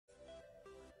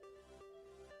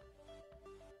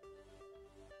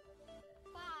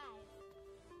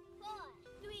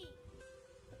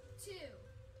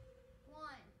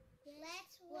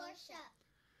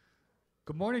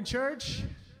Good morning, church.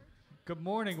 Good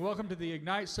morning. Welcome to the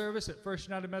Ignite service at First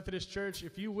United Methodist Church.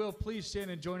 If you will, please stand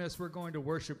and join us. We're going to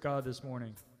worship God this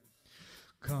morning.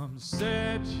 Come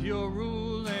set your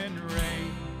rule and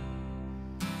reign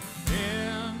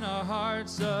in our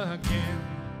hearts again.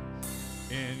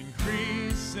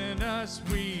 Increase in us,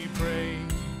 we pray.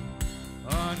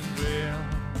 Unveil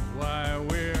why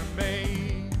we're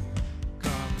made.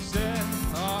 Come set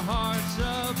our hearts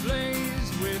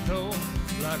ablaze with hope.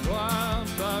 Like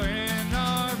wildfire in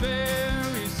our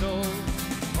very soul,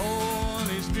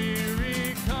 Holy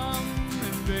Spirit, come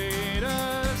invade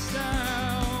us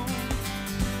now.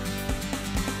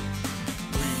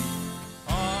 We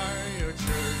are your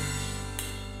church.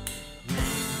 We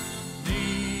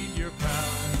need your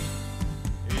power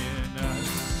in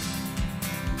us.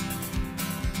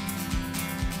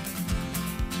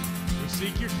 We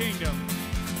seek your kingdom.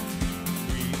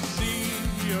 We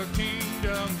seek your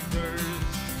kingdom first.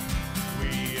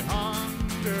 We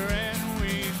hunger and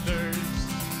we thirst,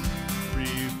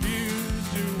 refuse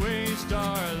to waste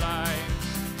our lives,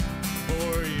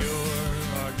 for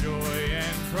you're our joy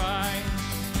and prize.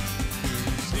 To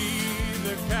see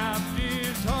the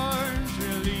captives' hearts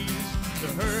released, to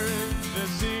hurt the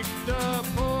sick, the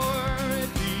poor at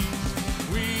peace.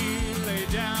 We lay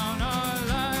down our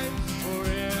lives for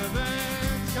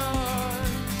heaven's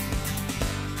cause.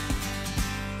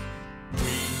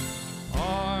 We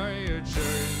are your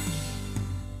church.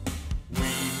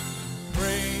 We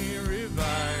pray,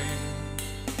 revive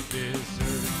this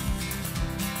earth.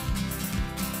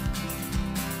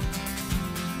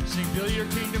 Sing, build your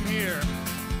kingdom here.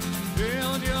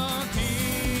 Build your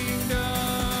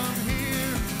kingdom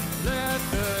here. Let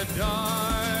the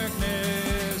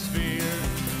darkness fear.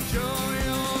 Show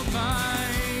your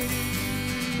mighty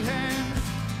hand.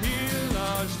 Heal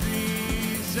our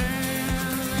streets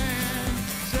and land.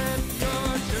 Set your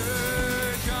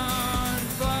church on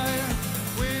fire.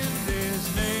 Win this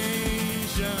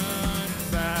nation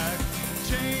back.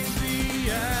 Change the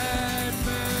atmosphere.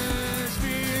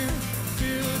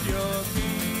 Build your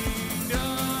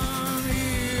kingdom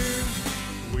here.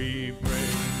 We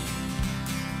pray.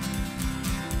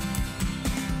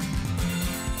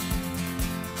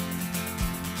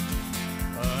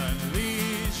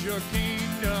 Unleash your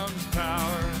kingdom's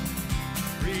power,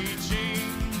 reaching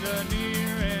the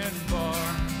near and far.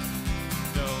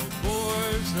 No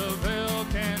force of hell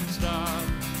can stop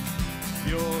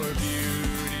your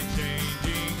beauty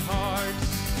changing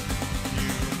hearts.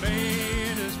 You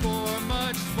made us for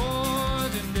much more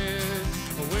than this.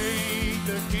 Awake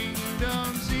the kingdom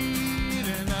seed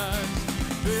in us.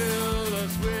 Fill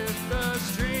us with the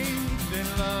strength and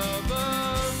love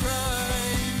of Christ.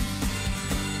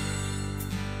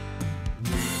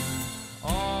 We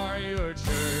are your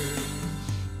church.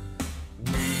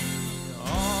 We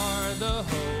are the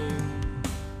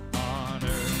hope on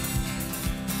earth.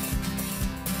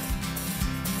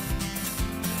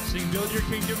 Sing, build your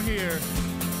kingdom here.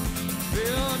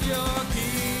 Build your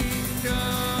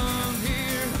kingdom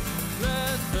here.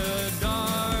 Let the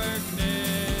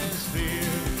darkness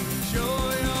fear. Show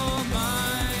your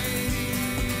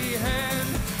mighty hand.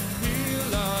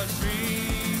 Heal our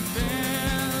streets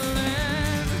and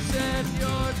land. Set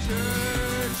your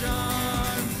church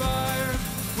on fire.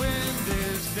 Win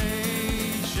this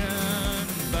nation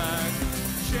back.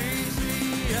 Change the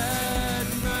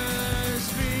atmosphere.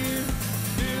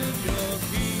 Build your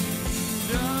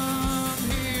kingdom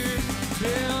here.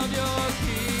 Build your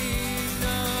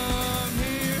kingdom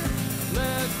here.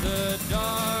 Let the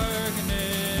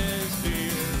darkness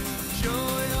fear. Show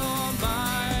your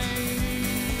mighty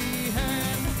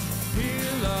hand.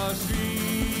 Heal our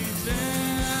streets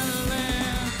and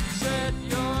land. Set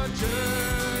your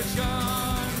church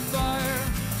on fire.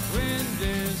 Win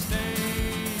this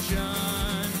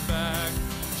nation back.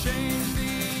 Change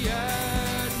the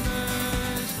atmosphere.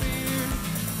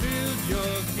 Build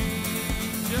your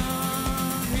kingdom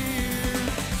here.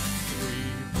 We pray.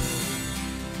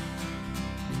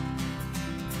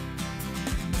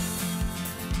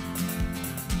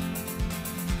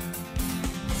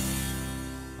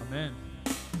 Amen.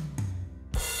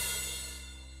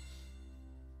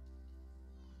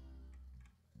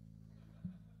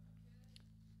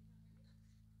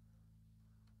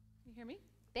 You hear me?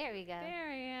 There we go. There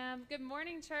I am. Good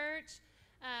morning, church.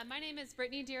 My name is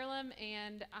Brittany Dearlam,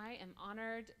 and I am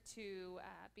honored to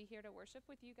be here to worship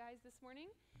with you guys this morning.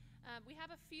 We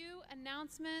have a few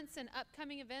announcements and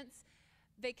upcoming events.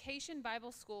 Vacation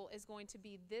Bible School is going to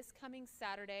be this coming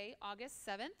Saturday, August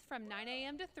 7th from 9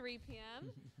 a.m. to 3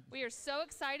 p.m. We are so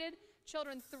excited.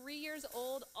 Children 3 years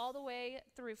old all the way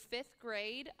through 5th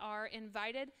grade are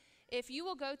invited. If you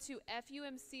will go to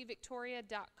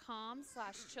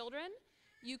fumcvictoria.com/children,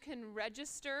 you can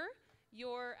register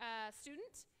your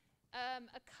student.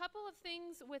 A couple of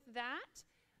things with that.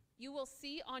 You will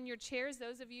see on your chairs,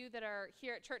 those of you that are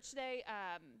here at church today,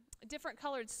 different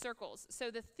colored circles.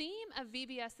 So the theme of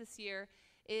VBS this year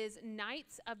is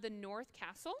Knights of the North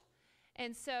Castle.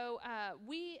 And so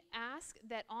we ask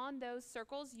that on those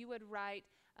circles you would write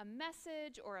a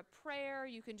message or a prayer.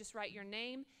 You can just write your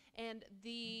name. And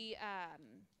the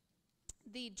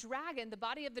dragon, the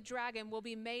body of the dragon will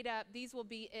be made up. These will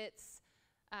be its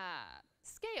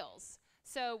scales.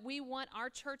 So we want our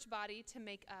church body to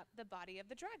make up the body of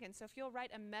the dragon. So if you'll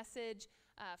write a message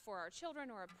for our children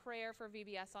or a prayer for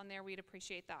VBS on there, we'd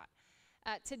appreciate that.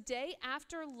 Today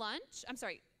after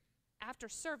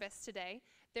service today,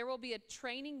 there will be a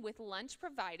training with lunch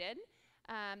provided.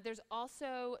 There's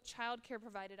also childcare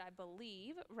provided, I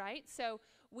believe, right? So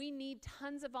we need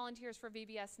tons of volunteers for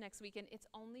VBS next weekend. It's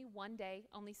only one day,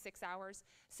 only 6 hours.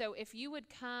 So if you would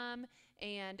come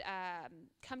and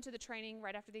come to the training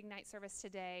right after the Ignite service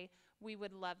today, we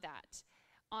would love that.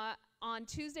 On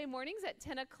Tuesday mornings at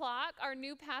 10 o'clock, our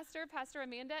new pastor, Pastor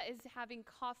Amanda, is having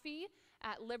coffee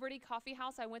at Liberty Coffee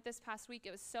House. I went this past week.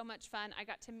 It was so much fun. I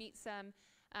got to meet some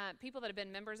people that have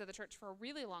been members of the church for a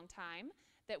really long time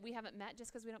that we haven't met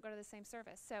just because we don't go to the same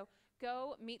service. So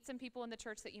go meet some people in the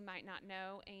church that you might not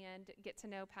know and get to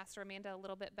know Pastor Amanda a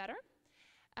little bit better.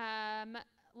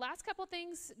 Last couple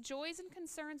things, joys and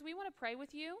concerns. We want to pray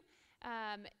with you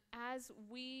as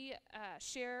we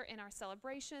share in our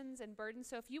celebrations and burdens.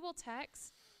 So if you will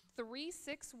text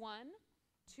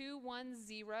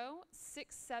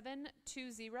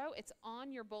 361-210-6720. It's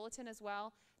on your bulletin as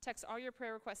well. Text all your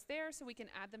prayer requests there so we can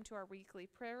add them to our weekly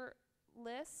prayer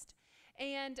list.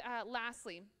 And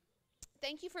lastly,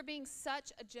 thank you for being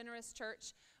such a generous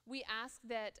church. We ask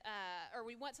that, or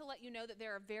we want to let you know that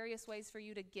there are various ways for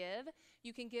you to give.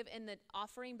 You can give in the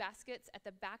offering baskets at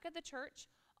the back of the church.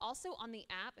 Also on the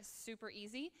app is super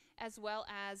easy, as well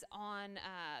as on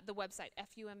the website,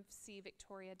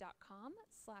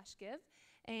 fumcvictoria.com/give.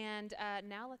 And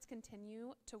now let's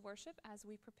continue to worship as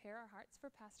we prepare our hearts for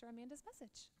Pastor Amanda's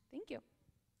message. Thank you.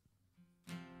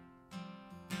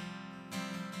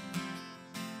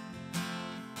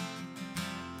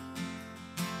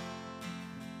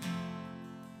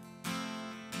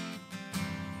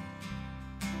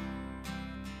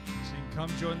 Come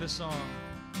join the song.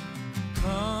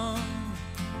 Come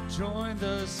join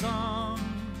the song.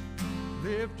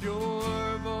 Lift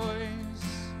your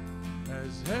voice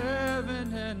as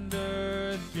heaven and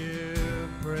earth give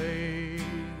praise.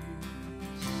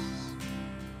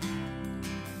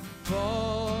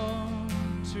 Fall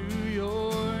to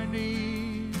your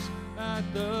knees at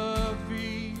the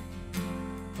feet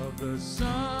of the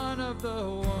Son of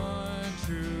the one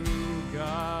true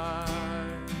God.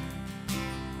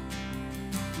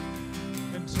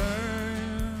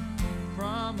 Turn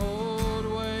from old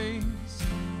ways,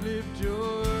 lift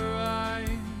your eyes,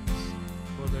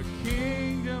 for the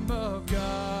kingdom of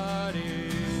God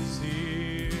is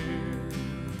here.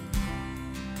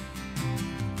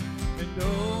 And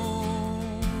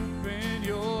open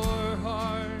your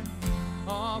heart,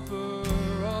 offer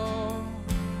all,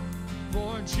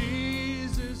 for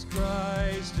Jesus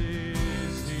Christ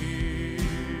is here.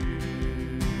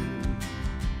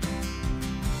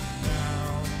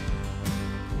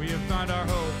 We have found our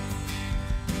hope.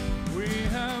 We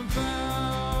have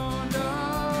found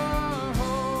our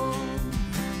hope.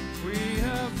 We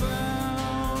have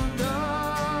found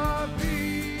our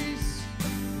peace.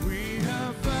 We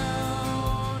have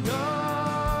found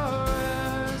our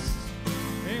rest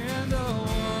in the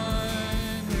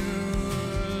one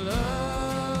who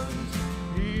loves.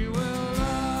 He will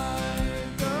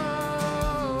light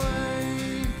the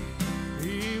way.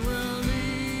 He will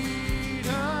lead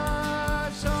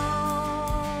us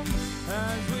home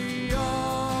as we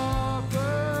offer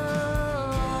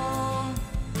all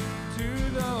to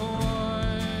the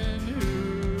one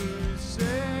who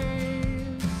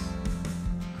saves.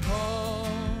 Call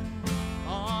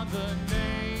on the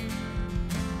name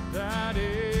that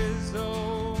is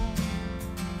old,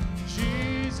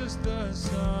 Jesus the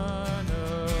Son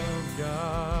of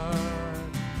God.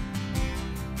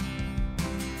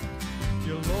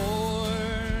 Your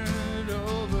Lord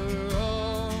over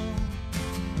all,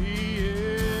 He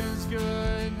is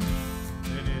good,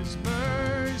 and His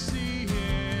mercy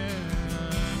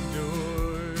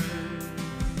endures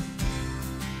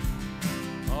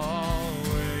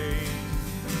always.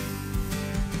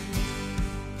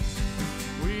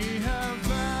 We have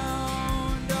found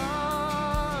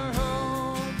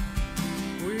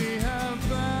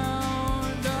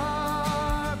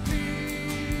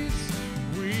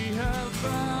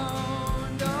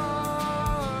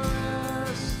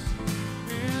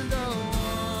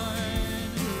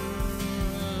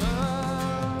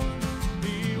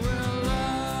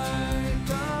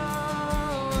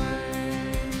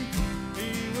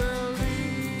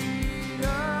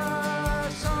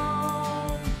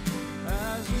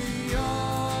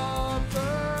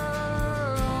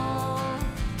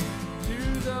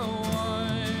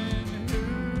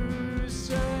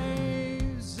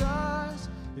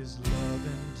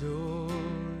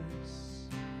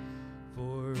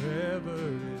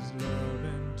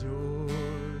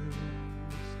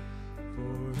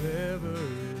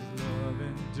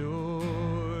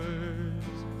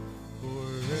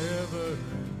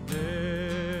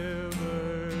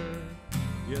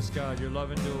Yes, God, your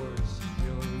love endures.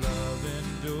 Your love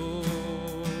endures.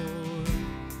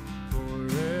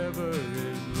 Forever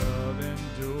His love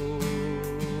endures.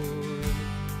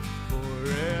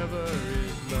 Forever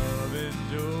His love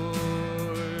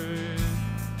endures.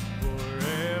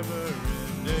 Forever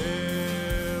and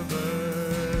ever.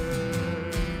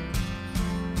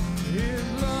 His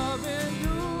love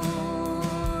endures.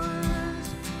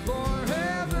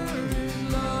 Forever His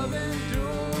love endures.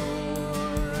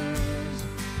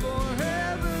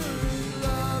 Forever His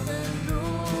love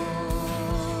endures.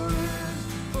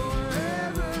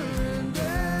 Forever and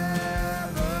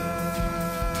ever.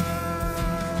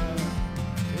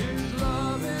 His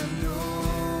love endures.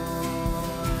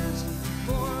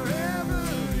 Forever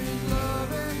His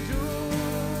love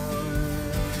endures.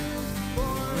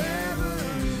 Forever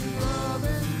His love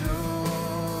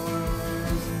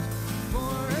endures.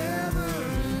 Forever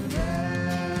and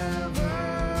ever.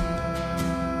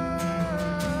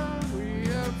 We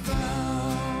have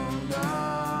found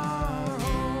our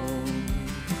home.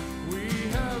 We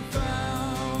have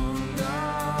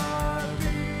found our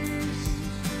peace.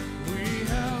 We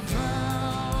have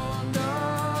found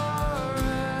our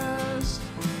rest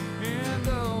in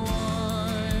the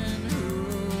one who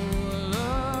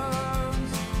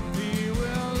loves. He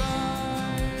will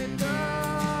light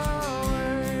the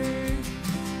way.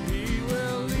 He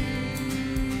will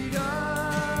lead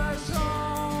us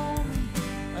home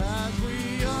as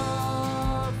we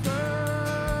offer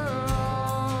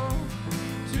all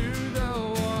to the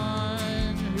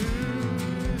one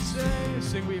who saves.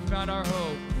 Sing, we found our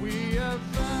hope. We have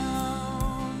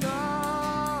found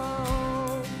our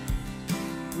hope.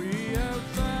 We have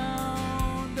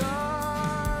found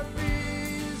our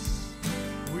peace.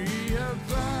 We have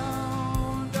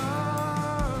found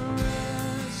our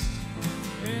rest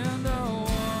in the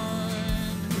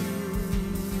one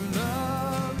who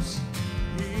loves.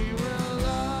 He will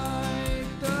light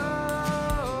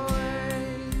the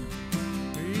way.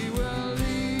 He will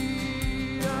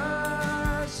lead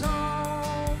us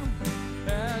home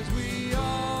as we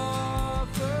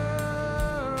offer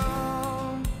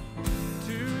all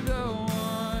to the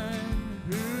one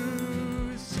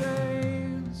who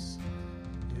saves.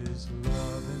 His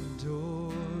love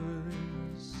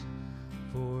endures.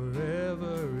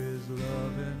 Forever His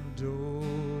love endures.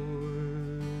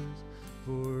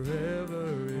 Forever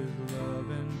His love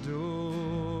endures.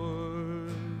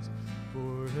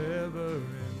 Forever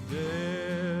and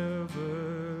ever.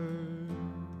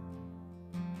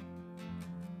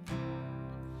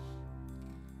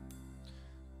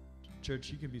 Church,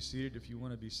 you can be seated if you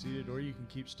want to be seated, or you can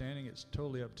keep standing. It's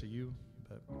totally up to you.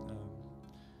 But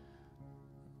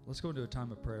let's go into a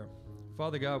time of prayer.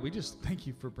 Father God, we just thank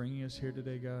you for bringing us here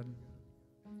today, God.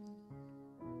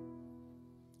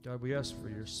 God, we ask for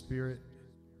your Spirit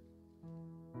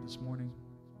this morning.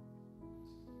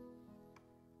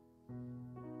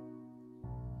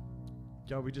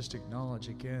 God, we just acknowledge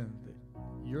again that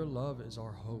your love is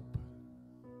our hope.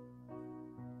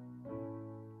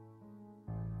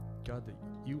 God, that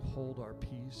you hold our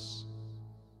peace.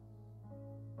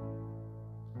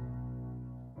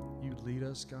 You lead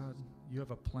us, God. You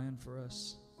have a plan for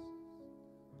us.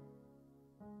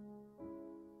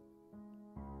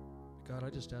 God, I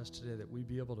just ask today that we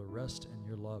be able to rest in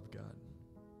your love, God.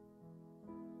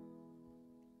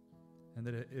 And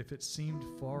that if it seemed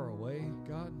far away,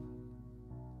 God,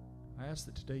 I ask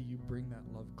that today you bring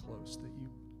that love close, that you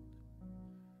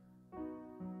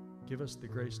give us the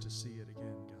grace to see it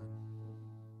again, God.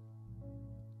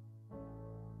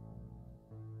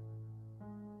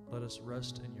 Let us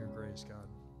rest in your grace, God.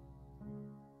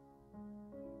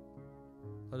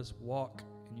 Let us walk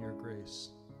in your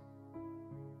grace.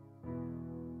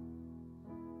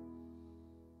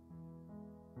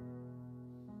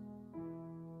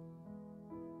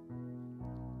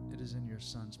 It is in your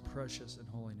Son's precious and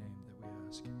holy name that we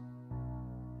ask.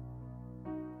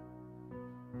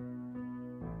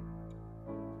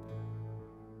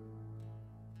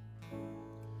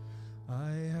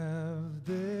 I have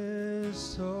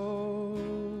this hope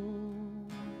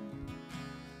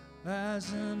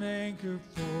as an anchor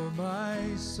for my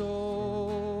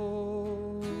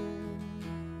soul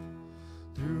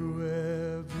through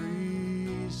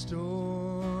every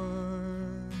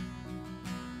storm.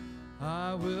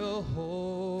 I will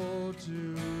hold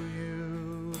to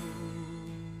you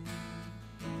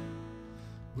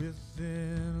with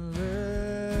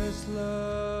endless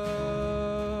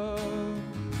love.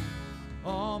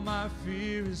 All my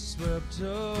fear is swept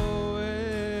away,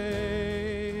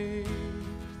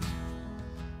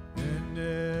 and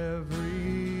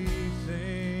everything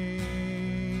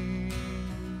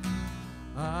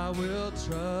I will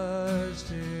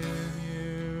trust in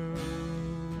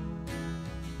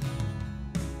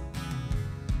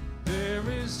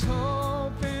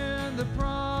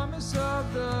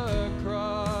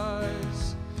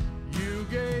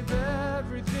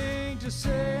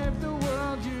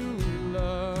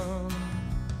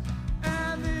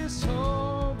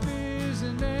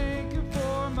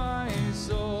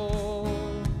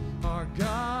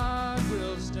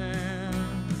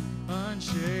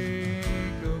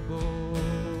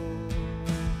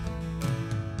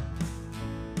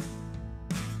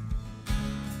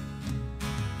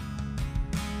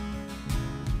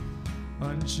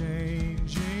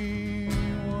unchanging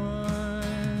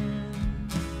one,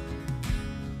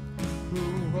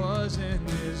 who was and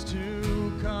is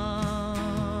to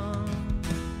come.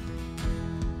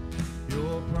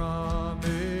 Your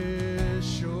promise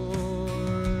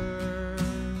sure,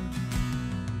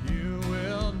 you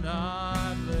will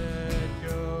not let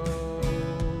go.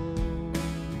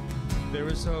 There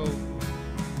is hope.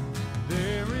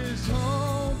 There is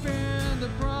hope in the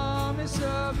promise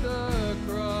of the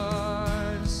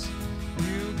cross.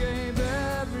 You gave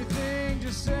everything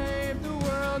to save the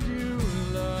world you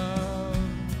love.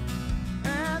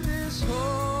 And this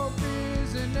hope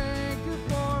is an anchor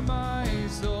for my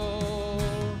soul.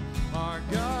 Our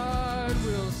God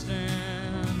will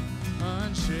stand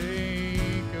unshakable.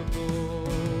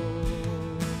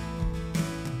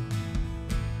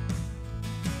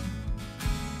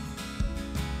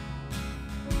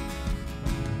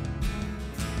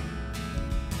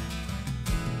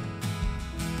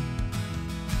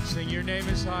 Sing, your name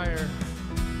is higher.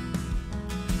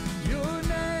 Your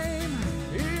name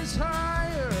is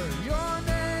higher. Your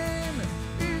name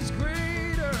is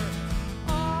greater.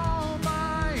 All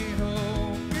my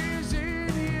hope is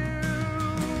in you.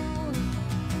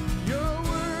 Your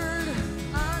word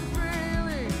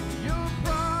unfailing. Your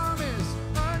promise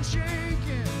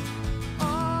unshaken.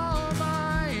 All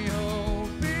my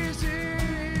hope is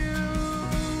in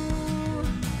you.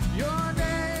 Your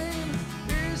name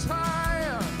is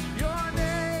higher. Your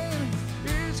name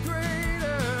is greater,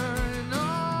 and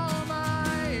all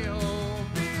my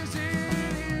hope is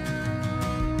in you.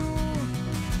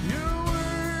 Your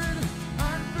word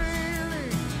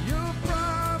unfailing, your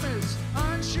promise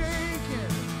unshaken,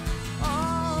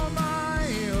 all my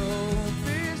hope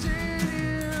is in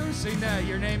you. Sing that,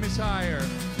 your name is higher.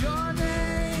 Your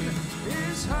name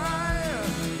is higher.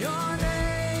 Your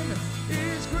name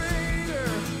is greater.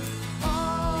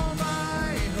 All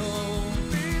my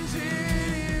hope is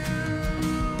in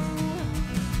you.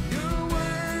 Your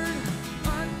word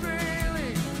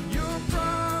unfailing, your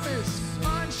promise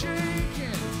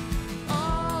unshaken.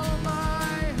 All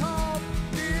my hope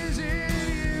is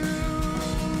in you.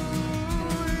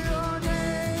 Your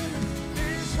name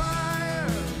is higher.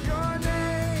 Your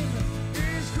name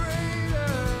is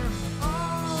greater.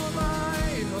 All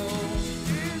my hope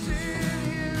is in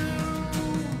you.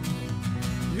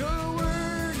 Your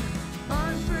word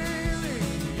unfailing,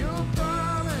 your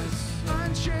promise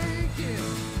unshaken.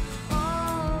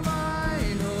 All my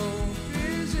hope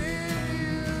is in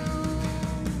you.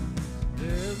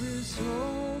 There is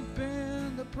hope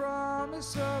in the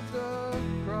promise of the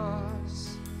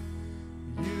cross.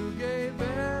 You gave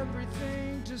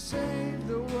everything to save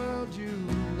the world you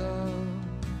love.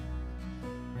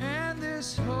 And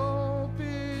this hope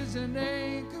is an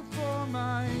anchor for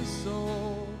my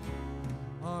soul.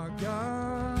 Our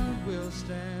God will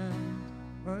stand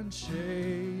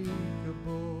unshakable.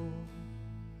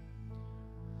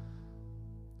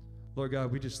 Lord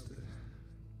God, we just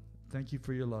thank you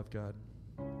for your love, God.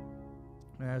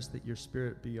 I ask that your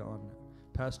spirit be on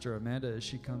Pastor Amanda as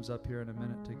she comes up here in a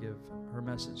minute to give her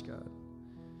message, God.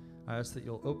 I ask that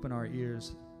you'll open our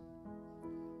ears.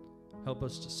 Help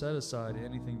us to set aside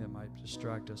anything that might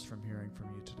distract us from hearing from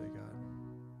you today, God.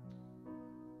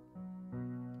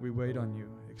 We wait on you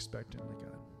expectantly,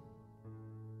 God.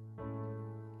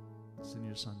 It's in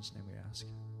your Son's name we ask.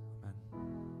 Amen.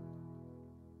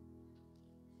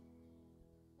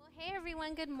 Well, hey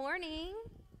everyone, good morning.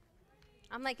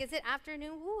 I'm like, is it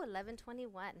afternoon? Woo,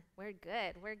 11:21. We're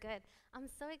good, we're good. I'm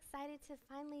so excited to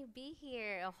finally be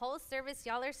here. A whole service,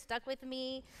 y'all are stuck with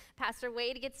me. Pastor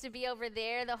Wade gets to be over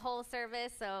there the whole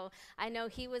service, so I know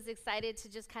he was excited to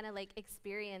just kind of like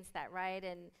experience that, right?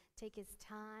 And take his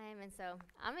time, and so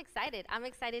I'm excited. I'm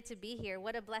excited to be here.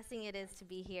 What a blessing it is to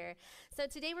be here. So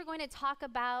today we're going to talk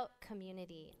about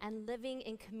community and living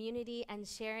in community and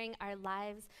sharing our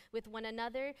lives with one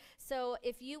another. So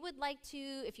if you would like to,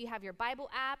 if you have your Bible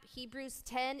app, Hebrews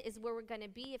 10 is where we're going to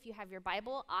be. If you have your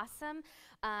Bible, awesome.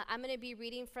 I'm going to be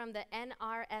reading from the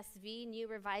NRSV, New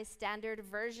Revised Standard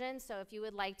Version. So if you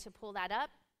would like to pull that up,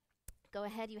 go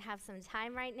ahead. You have some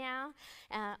time right now.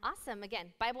 Awesome.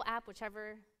 Again, Bible app,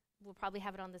 whichever. We'll probably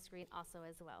have it on the screen also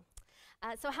as well.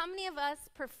 So how many of us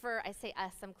prefer, I say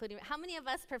us, I'm including, how many of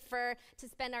us prefer to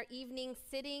spend our evenings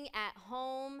sitting at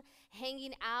home,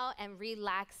 hanging out, and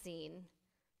relaxing?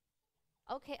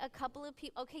 Okay, a couple of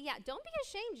people. Okay, yeah, don't be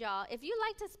ashamed, y'all. If you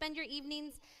like to spend your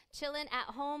evenings chilling at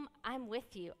home, I'm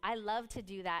with you. I love to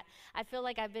do that. I feel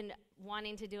like I've been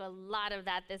wanting to do a lot of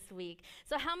that this week.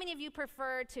 So how many of you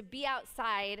prefer to be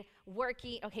outside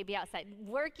working? Okay, be outside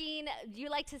working. You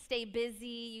like to stay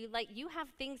busy. You have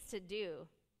things to do.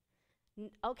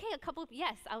 Okay, a couple,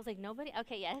 yes. I was like, nobody?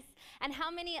 Okay, yes. And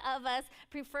how many of us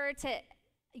prefer to,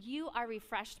 you are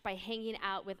refreshed by hanging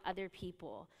out with other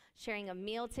people, sharing a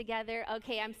meal together?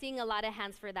 Okay, I'm seeing a lot of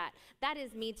hands for that. That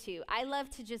is me too. I love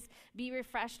to just be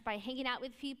refreshed by hanging out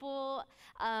with people.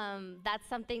 That's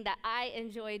something that I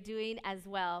enjoy doing as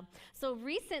well. So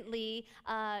recently,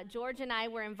 George and I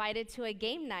were invited to a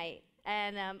game night.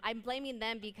 And I'm blaming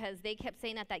them because they kept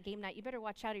saying at that game night, you better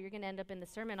watch out or you're going to end up in the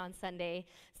sermon on Sunday.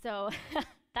 So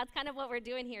that's kind of what we're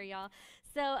doing here, y'all.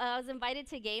 So I was invited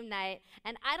to game night,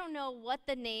 and I don't know what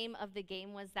the name of the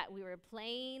game was that we were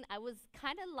playing. I was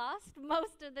kind of lost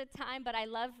most of the time, but I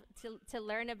love to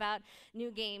learn about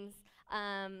new games.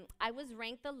 I was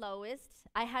ranked the lowest.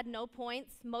 I had no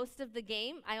points most of the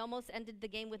game. I almost ended the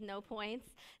game with no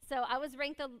points. So I was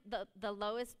ranked the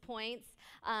lowest points,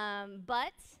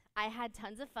 but I had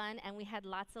tons of fun, and we had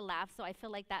lots of laughs, so I feel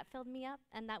like that filled me up,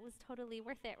 and that was totally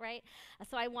worth it, right?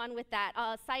 So I won with that.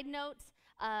 Side note,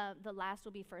 the last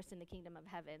will be first in the kingdom of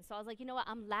heaven. So I was like, you know what,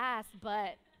 I'm last,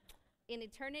 but in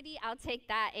eternity, I'll take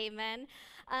that, amen.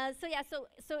 So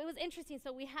it was interesting.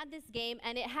 So we had this game,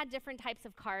 and it had different types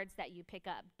of cards that you pick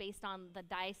up based on the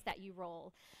dice that you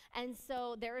roll. And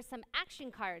so there are some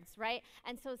action cards, right?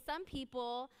 And so some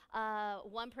people,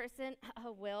 one person,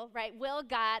 Will, right? Will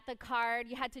got the card,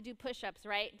 you had to do push-ups,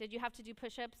 right? Did you have to do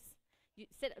push-ups?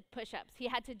 Push-ups. He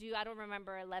had to do, I don't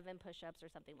remember, 11 push-ups or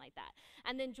something like that.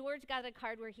 And then George got a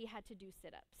card where he had to do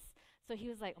sit-ups. So he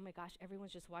was like, oh my gosh,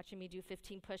 everyone's just watching me do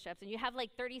 15 push-ups. And you have like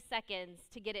 30 seconds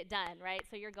to get it done, right?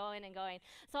 So you're going and going.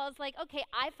 So I was like, okay,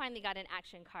 I finally got an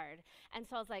action card. And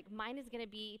so I was like, mine is going to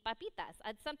be papitas.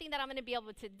 It's something that I'm going to be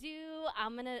able to do.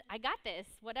 I got this,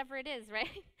 whatever it is,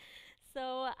 right?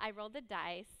 So I rolled the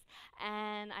dice,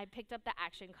 and I picked up the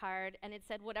action card, and it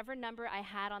said whatever number I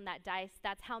had on that dice,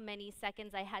 that's how many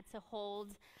seconds I had to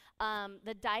hold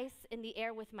the dice in the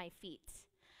air with my feet.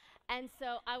 And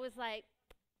so I was like,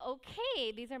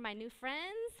 okay, these are my new friends.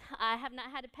 I have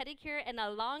not had a pedicure in a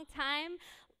long time.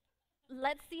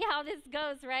 Let's see how this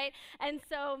goes, right? And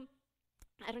so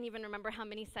I don't even remember how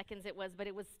many seconds it was, but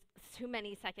it was too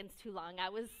many seconds too long. I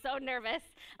was so nervous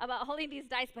about holding these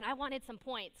dice, but I wanted some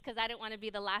points because I didn't want to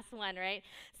be the last one, right?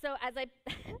 So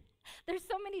there's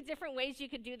so many different ways you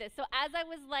could do this. So as I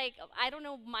was like, I don't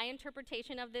know my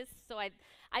interpretation of this, so I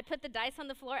put the dice on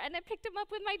the floor and I picked them up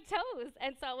with my toes.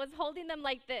 And so I was holding them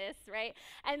like this, right?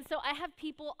 And so I have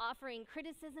people offering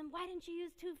criticism. Why didn't you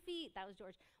use 2 feet? That was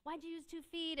George. Why'd you use 2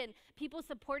 feet? And people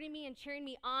supporting me and cheering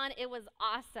me on. It was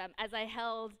awesome as I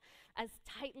held as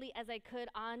tightly as I could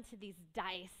onto these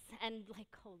dice. And like,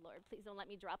 oh Lord, please don't let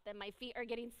me drop them. My feet are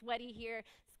getting sweaty here,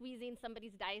 squeezing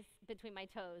somebody's dice between my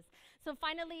toes. So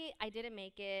finally, I didn't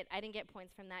make it. I didn't get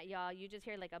points from that, y'all. You just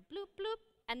hear like a bloop, bloop.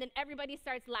 And then everybody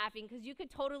starts laughing because you could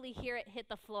totally hear it hit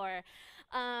the floor. It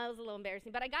was a little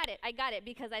embarrassing, but I got it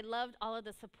because I loved all of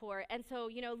the support. And so,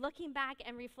 looking back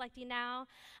and reflecting now,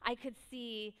 I could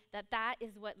see that that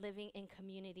is what living in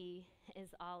community is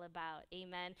all about.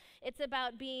 Amen. It's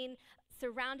about being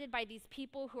surrounded by these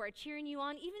people who are cheering you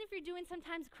on, even if you're doing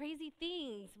sometimes crazy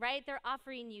things, right? They're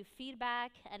offering you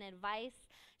feedback and advice,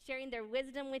 sharing their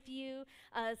wisdom with you.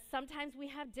 Sometimes we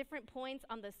have different points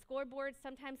on the scoreboard.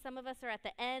 Sometimes some of us are at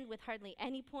the end with hardly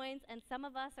any points, and some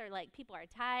of us are like, people are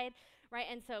tied, right?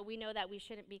 And so we know that we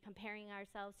shouldn't be comparing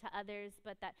ourselves to others,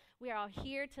 but that we are all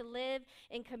here to live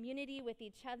in community with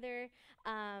each other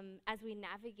as we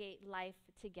navigate life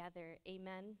together.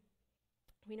 Amen.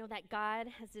 We know that God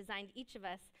has designed each of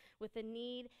us with a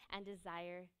need and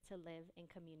desire to live in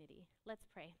community. Let's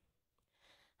pray.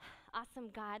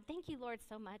 Awesome, God. Thank you, Lord,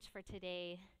 so much for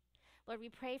today. Lord, we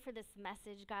pray for this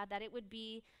message, God, that it would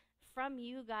be from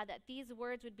you, God, that these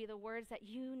words would be the words that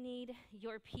you need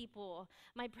your people,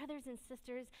 my brothers and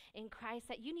sisters in Christ,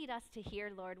 that you need us to hear,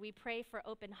 Lord. We pray for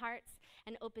open hearts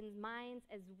and open minds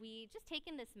as we just take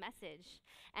in this message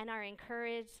and are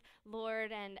encouraged,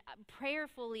 Lord, and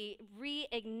prayerfully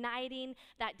reigniting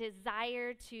that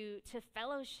desire to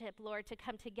fellowship, Lord, to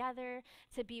come together,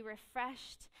 to be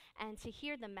refreshed, and to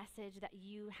hear the message that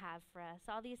you have for us.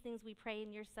 All these things we pray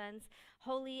in your Son's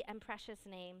holy and precious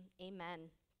name.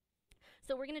 Amen.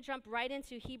 So we're going to jump right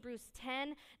into Hebrews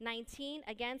 10:19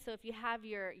 again. So if you have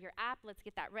your app, let's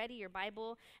get that ready, your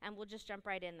Bible, and we'll just jump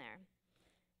right in there.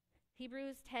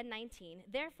 Hebrews 10:19.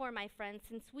 Therefore, my friends,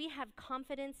 since we have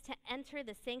confidence to enter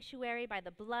the sanctuary by the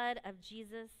blood of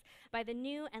Jesus, by the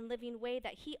new and living way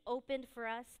that he opened for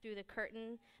us through the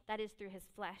curtain, that is through his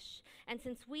flesh, and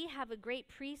since we have a great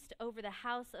priest over the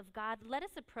house of God, let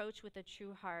us approach with a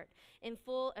true heart, in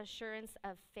full assurance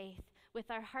of faith, with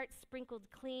our hearts sprinkled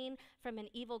clean from an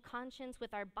evil conscience,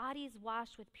 with our bodies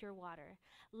washed with pure water.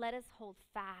 Let us hold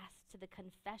fast to the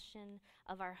confession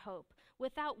of our hope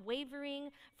without wavering,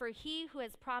 for he who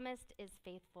has promised is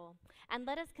faithful. And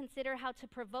let us consider how to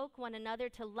provoke one another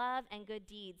to love and good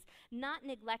deeds, not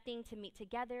neglecting to meet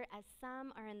together as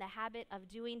some are in the habit of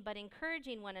doing, but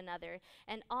encouraging one another,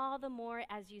 and all the more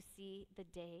as you see the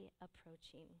day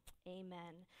approaching.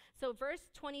 Amen. So verse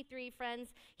 23, friends,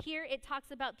 here it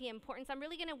talks about the importance. I'm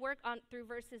really going to work on through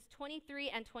verses 23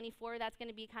 and 24. That's going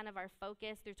to be kind of our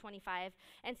focus through 25.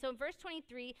 And so in verse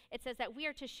 23, it says that we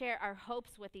are to share our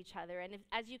hopes with each other. And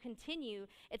as you continue,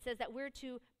 it says that we're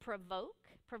to provoke.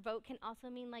 Provoke can also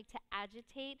mean like to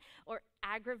agitate or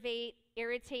aggravate,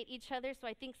 irritate each other. So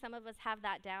I think some of us have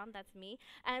that down. That's me.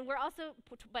 And we're also,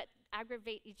 but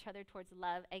aggravate each other towards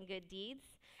love and good deeds.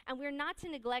 And we're not to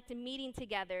neglect meeting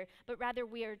together, but rather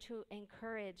we are to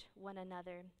encourage one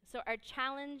another. So our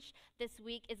challenge this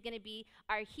week is going to be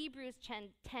our Hebrews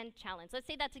 10 challenge. Let's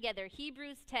say that together.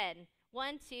 Hebrews 10.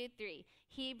 1, 2, 3.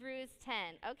 Hebrews 10.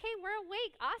 Okay, we're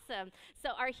awake. Awesome.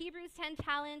 So our Hebrews 10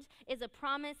 challenge is a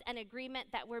promise and agreement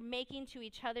that we're making to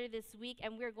each other this week,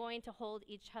 and we're going to hold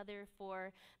each other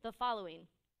for the following.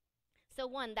 So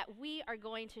one, that we are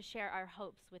going to share our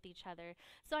hopes with each other.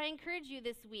 So I encourage you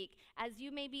this week, as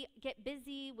you maybe get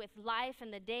busy with life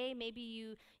and the day, maybe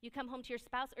you come home to your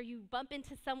spouse or you bump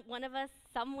into one of us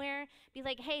somewhere, be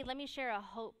like, hey, let me share a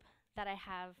hope that I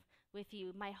have with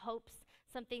you. My hopes,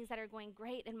 some things that are going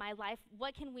great in my life.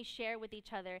 What can we share with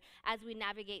each other as we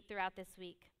navigate throughout this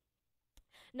week?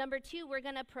 Number 2, we're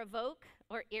going to provoke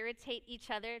or irritate each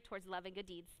other towards love and good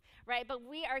deeds, right? But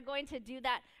we are going to do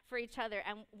that for each other,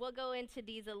 and we'll go into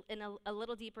these a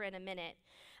little deeper in a minute.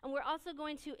 And we're also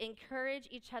going to encourage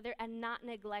each other and not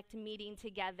neglect meeting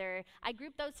together. I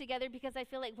group those together because I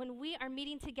feel like when we are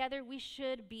meeting together, we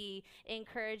should be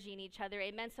encouraging each other.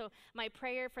 Amen. So my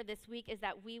prayer for this week is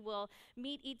that we will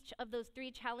meet each of those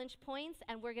 3 challenge points,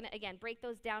 and we're going to, again, break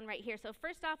those down right here. So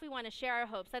first off, we want to share our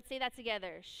hopes. Let's say that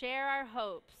together. Share our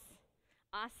hopes.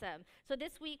 Awesome. So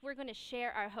this week, we're going to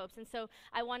share our hopes. And so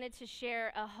I wanted to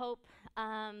share a hope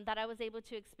that I was able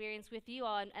to experience with you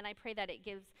all, and I pray that it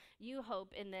gives you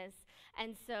hope in this.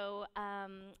 And so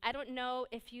I don't know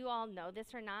if you all know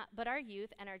this or not, but our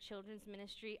youth and our children's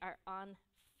ministry are on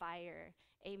fire.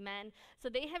 Amen. So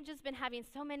they have just been having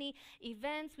so many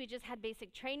events. We just had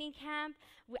basic training camp.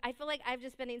 I feel like I've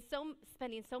just been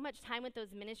spending so much time with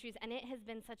those ministries, and it has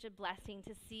been such a blessing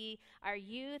to see our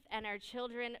youth and our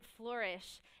children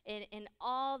flourish in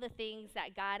all the things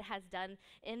that God has done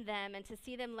in them, and to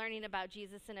see them learning about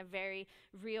Jesus in a very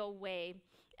real way.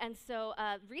 And so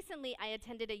recently I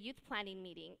attended a youth planning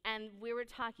meeting, and we were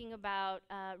talking about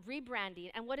rebranding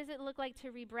and what does it look like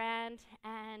to rebrand,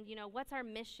 and what's our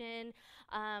mission,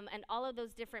 and all of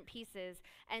those different pieces.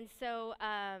 And so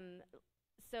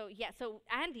so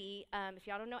Andy, if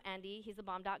y'all don't know Andy, he's a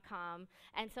bomb.com.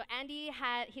 And so Andy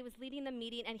he was leading the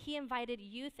meeting, and he invited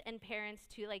youth and parents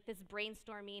to like this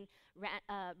brainstorming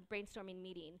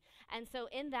meeting. And so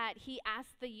in that, he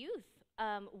asked the youth,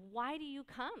 why do you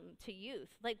come to youth?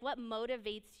 Like, what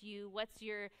motivates you? What's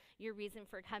your reason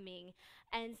for coming?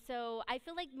 And so I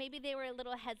feel like maybe they were a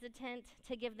little hesitant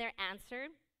to give their answer,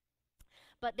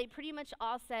 but they pretty much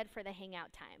all said for the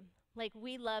hangout time. Like,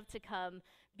 we love to come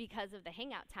because of the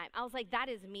hangout time. I was like, that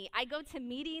is me. I go to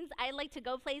meetings. I like to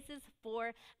go places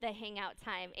for the hangout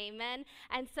time. Amen.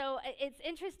 And so it's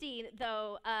interesting,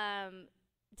 though.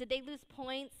 Did they lose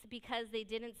points because they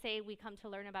didn't say we come to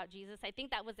learn about Jesus? I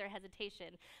think that was their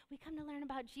hesitation. We come to learn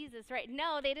about Jesus, right?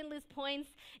 No, they didn't lose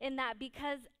points in that,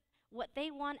 because what they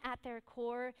want at their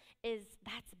core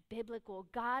that's biblical.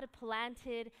 God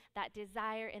planted that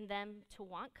desire in them to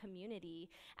want community,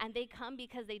 and they come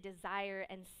because they desire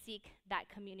and seek that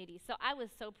community. So I was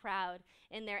so proud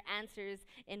in their answers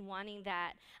in wanting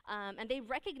that, and they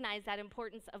recognize that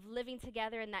importance of living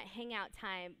together in that hangout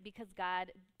time because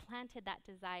God planted that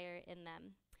desire in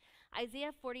them.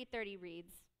 Isaiah 40:30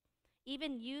 reads,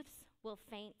 "Even youths will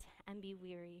faint and be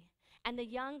weary, and the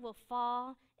young will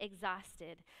fall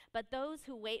exhausted. But those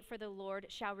who wait for the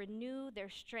Lord shall renew their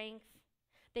strength.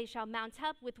 They shall mount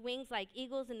up with wings like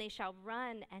eagles, and they shall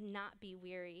run and not be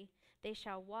weary. They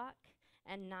shall walk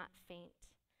and not faint."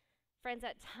 Friends,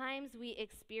 at times we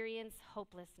experience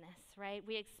hopelessness, right?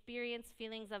 We experience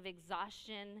feelings of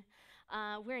exhaustion.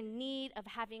 We're in need of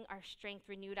having our strength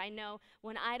renewed. I know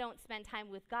when I don't spend time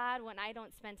with God, when I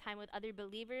don't spend time with other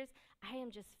believers, I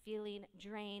am just feeling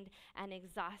drained and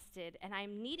exhausted, and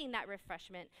I'm needing that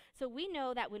refreshment. So we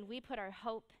know that when we put our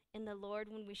hope in the Lord,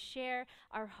 when we share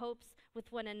our hopes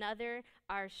with one another,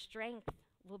 our strength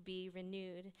will be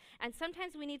renewed. And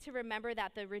sometimes we need to remember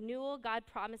that the renewal God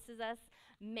promises us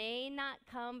may not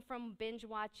come from binge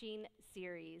watching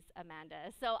series,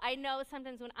 Amanda. So I know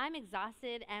sometimes when I'm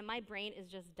exhausted and my brain is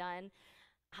just done,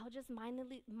 I'll just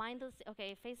mindlessly,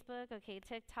 okay, Facebook, okay,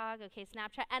 TikTok, okay,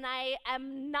 Snapchat, and I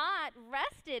am not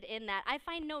rested in that. I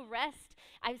find no rest.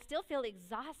 I still feel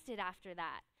exhausted after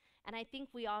that. And I think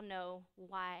we all know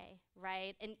why,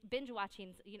 right? And binge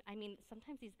watching,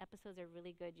 sometimes these episodes are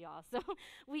really good, y'all, so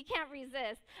we can't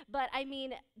resist. But I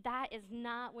mean, that is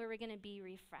not where we're going to be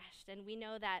refreshed. And we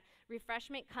know that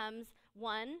refreshment comes,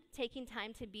 one, taking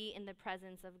time to be in the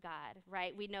presence of God,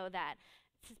 right? We know that.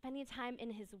 Spending time in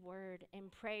his word,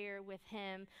 in prayer with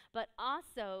him, but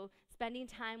also spending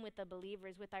time with the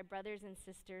believers, with our brothers and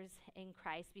sisters in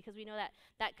Christ, because we know that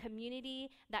that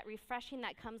community, that refreshing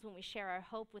that comes when we share our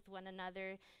hope with one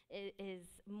another is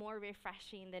more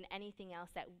refreshing than anything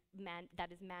else that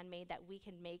is man-made that we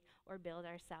can make or build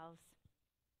ourselves.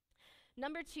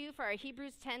 Number 2, for our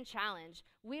Hebrews 10 challenge,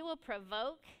 we will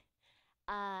provoke,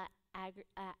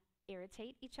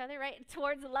 irritate each other, right?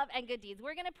 Towards love and good deeds.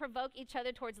 We're going to provoke each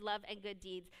other towards love and good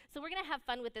deeds. So we're going to have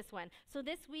fun with this one. So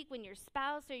this week when your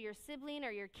spouse or your sibling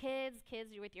or your kids,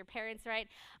 you're with your parents, right?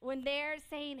 When they're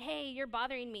saying, hey, you're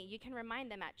bothering me, you can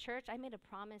remind them at church, I made a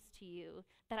promise to you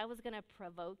that I was going to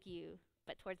provoke you,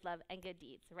 but towards love and good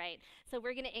deeds, right? So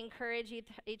we're going to encourage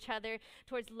each other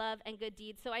towards love and good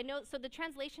deeds. So the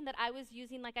translation that I was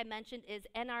using, like I mentioned, is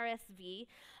NRSV.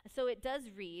 So it does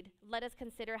read, let us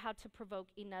consider how to provoke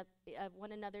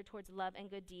one another towards love and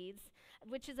good deeds,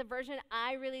 which is a version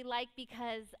I really like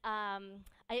because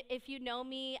if you know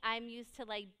me, I'm used to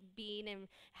like being and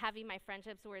having my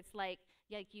friendships where it's like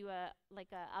you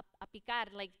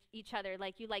picar, like each other,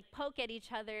 like you like poke at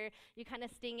each other, you kind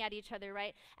of sting at each other,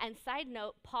 right? And side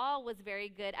note, Paul was very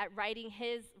good at writing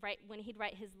when he'd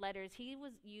write his letters, he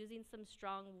was using some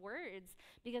strong words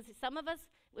because some of us,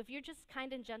 if you're just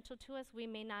kind and gentle to us, we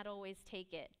may not always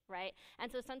take it, right?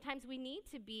 And so sometimes we need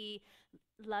to be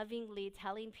lovingly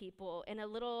telling people and a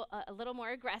little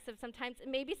more aggressive sometimes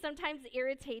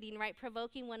irritating, right?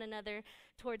 Provoking one another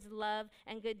towards love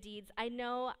and good deeds. I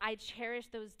know I cherish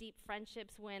those deep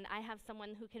friendships when I have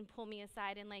someone who can pull me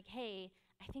aside and like, hey,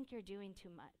 I think you're doing too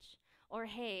much. Or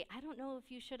hey, I don't know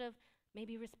if you should have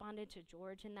maybe responded to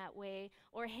George in that way.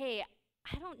 Or hey,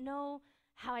 I don't know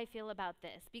how I feel about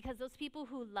this. Because those people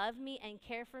who love me and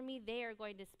care for me, they are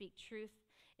going to speak truth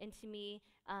into me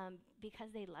because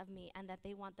they love me and that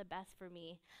they want the best for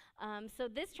me. So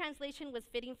this translation was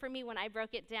fitting for me when I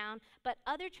broke it down, but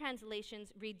other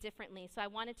translations read differently, so I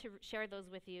wanted to share those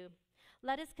with you.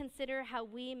 Let us consider how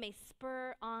we may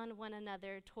spur on one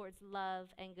another towards love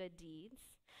and good deeds.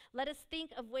 Let us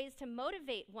think of ways to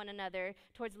motivate one another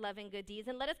towards love and good deeds,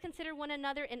 and let us consider one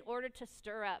another in order to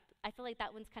stir up. I feel like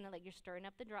that one's kind of like you're stirring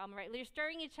up the drama, right? You're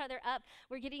stirring each other up.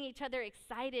 We're getting each other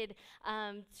excited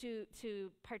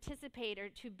to participate or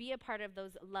to be a part of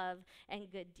those love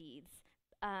and good deeds.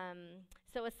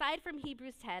 So aside from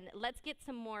Hebrews 10, let's get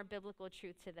some more biblical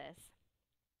truth to this.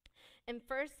 In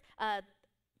 1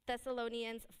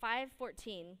 Thessalonians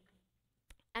 5:14,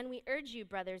 and we urge you,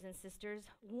 brothers and sisters,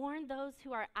 warn those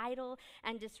who are idle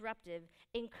and disruptive,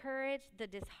 encourage the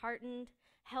disheartened,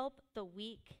 help the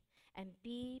weak, and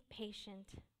be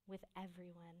patient with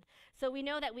everyone. So we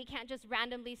know that we can't just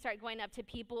randomly start going up to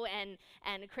people and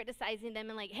criticizing them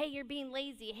and like, hey, you're being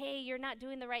lazy, hey, you're not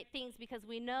doing the right things, because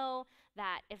we know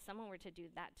that if someone were to do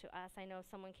that to us, I know if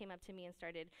someone came up to me and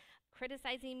started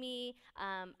criticizing me,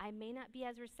 I may not be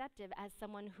as receptive as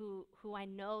someone who I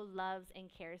know loves and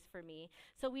cares for me.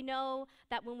 So we know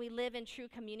that when we live in true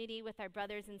community with our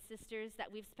brothers and sisters,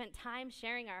 that we've spent time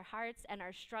sharing our hearts and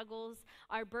our struggles,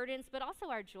 our burdens, but also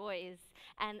our joys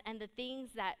and the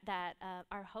things that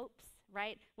our hopes,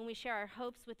 right? When we share our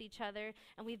hopes with each other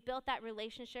and we've built that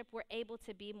relationship, we're able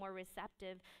to be more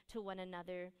receptive to one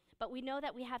another. But we know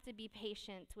that we have to be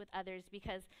patient with others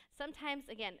because sometimes,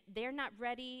 again, they're not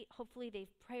ready. Hopefully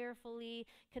they've prayerfully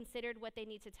considered what they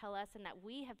need to tell us and that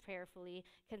we have prayerfully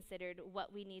considered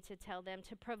what we need to tell them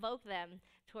to provoke them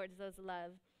towards those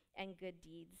love and good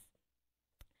deeds.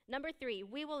 Number 3,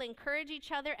 we will encourage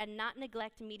each other and not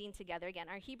neglect meeting together. Again,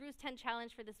 our Hebrews 10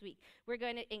 challenge for this week. We're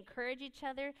going to encourage each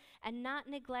other and not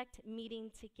neglect meeting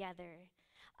together.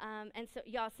 And so,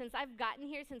 y'all, since we've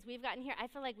gotten here, I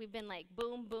feel like we've been like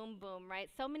boom, boom, boom, right?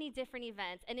 So many different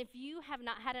events. And if you have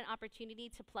not had an opportunity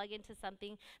to plug into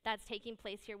something that's taking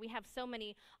place here, we have so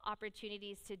many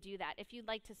opportunities to do that. If you'd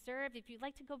like to serve, if you'd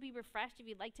like to go be refreshed, if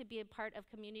you'd like to be a part of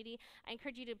community, I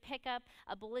encourage you to pick up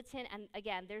a bulletin. And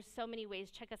again, there's so many ways.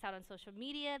 Check us out on social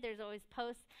media. There's always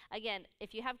posts. Again,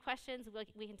 if you have questions,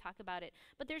 we can talk about it.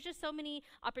 But there's just so many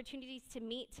opportunities to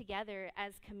meet together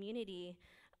as community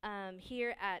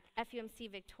here at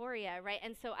FUMC Victoria, right?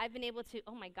 And so I've been able to,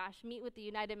 oh my gosh, meet with the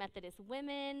United Methodist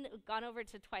Women, gone over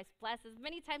to Twice Blessed as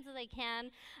many times as I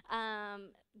can,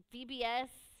 VBS,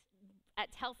 at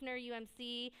Telfner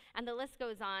UMC, and the list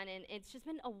goes on, and it's just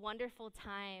been a wonderful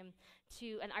time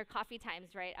and our coffee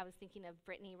times, right? I was thinking of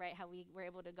Brittany, right, how we were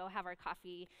able to go have our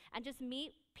coffee and just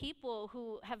meet people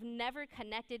who have never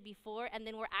connected before, and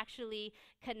then we're actually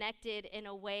connected in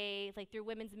a way, like through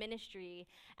women's ministry,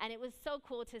 and it was so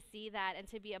cool to see that and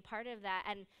to be a part of that,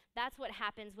 and that's what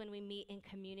happens when we meet in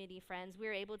community, friends.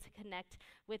 We're able to connect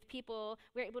with people,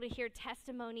 we're able to hear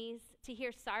testimonies, to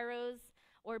hear sorrows,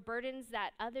 or burdens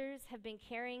that others have been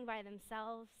carrying by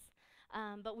themselves.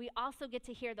 But we also get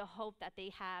to hear the hope that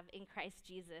they have in Christ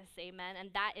Jesus, amen?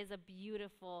 And that is a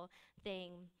beautiful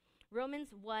thing. Romans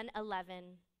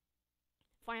 1:11,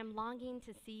 for I am longing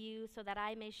to see you so that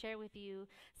I may share with you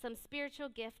some spiritual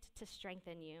gift to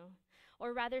strengthen you,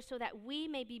 or rather so that we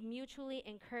may be mutually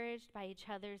encouraged by each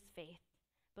other's faith,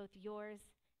 both yours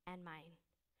and mine.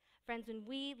 Friends, when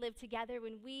we live together,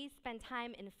 when we spend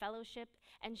time in fellowship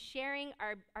and sharing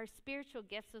our spiritual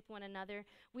gifts with one another,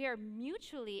 we are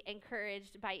mutually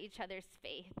encouraged by each other's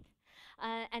faith.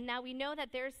 And now we know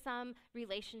that there's some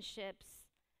relationships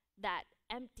that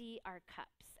empty our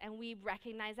cups, and we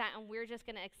recognize that, and we're just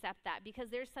going to accept that because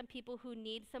there's some people who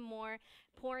need some more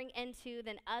pouring into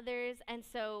than others, and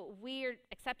so we're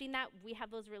accepting that. We have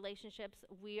those relationships.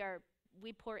 We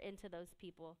pour into those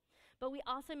people. But we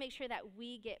also make sure that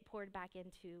we get poured back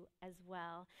into as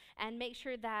well, and make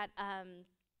sure that,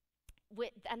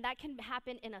 and that can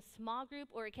happen in a small group,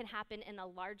 or it can happen in a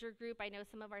larger group. I know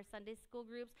some of our Sunday school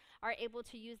groups are able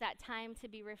to use that time to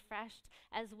be refreshed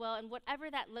as well, and whatever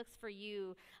that looks for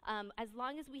you, as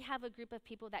long as we have a group of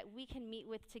people that we can meet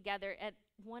with together, at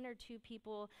one or two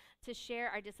people, to share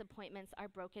our disappointments, our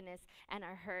brokenness, and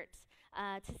our hurts,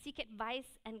 to seek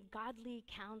advice and godly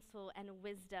counsel and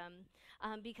wisdom,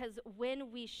 because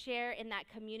when we share in that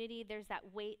community, there's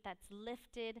that weight that's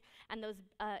lifted, and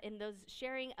in those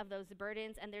sharing of those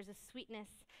burdens, and there's a sweetness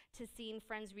to seeing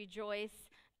friends rejoice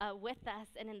with us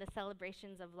and in the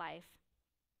celebrations of life.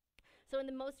 So in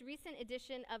the most recent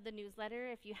edition of the newsletter,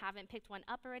 if you haven't picked one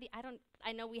up already,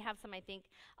 I know we have some, I think,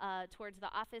 towards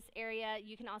the office area.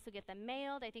 You can also get them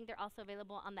mailed. I think they're also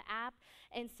available on the app.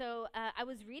 And so I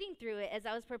was reading through it as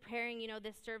I was preparing,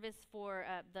 this service for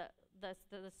the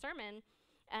sermon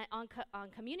on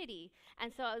community.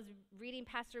 And so I was reading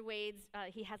Pastor Wade's,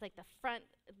 he has like the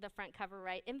front cover,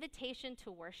 right? Invitation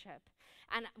to worship.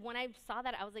 And when I saw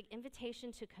that, I was like,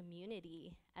 invitation to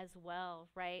community as well,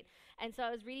 right? And so I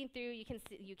was reading through,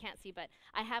 you can't see, but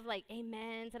I have like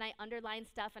amens, and I underline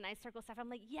stuff, and I circle stuff. I'm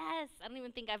like, yes. I don't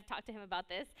even think I've talked to him about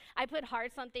this. I put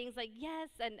hearts on things like yes,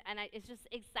 and it just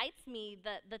excites me,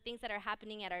 the things that are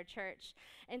happening at our church.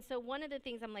 And so one of the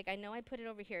things I'm like, I know I put it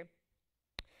over here.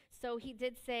 So he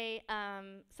did say,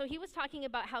 so he was talking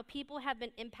about how people have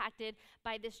been impacted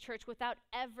by this church without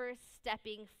ever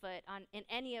stepping foot in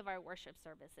any of our worship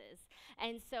services.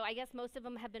 And so I guess most of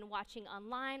them have been watching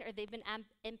online, or they've been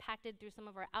impacted through some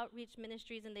of our outreach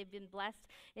ministries, and they've been blessed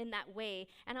in that way.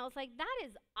 And I was like, that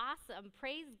is awesome.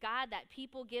 Praise God that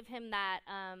people give him that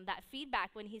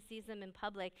feedback when he sees them in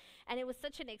public. And it was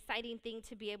such an exciting thing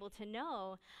to be able to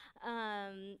know.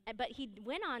 But he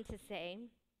went on to say,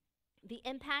 the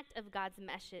impact of God's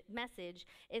message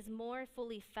is more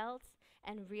fully felt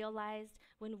and realized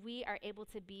when we are able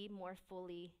to be more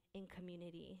fully in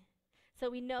community. So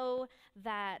we know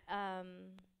that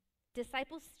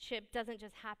discipleship doesn't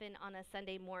just happen on a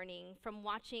Sunday morning from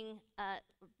watching a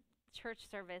church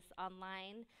service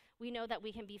online. We know that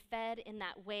we can be fed in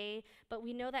that way, but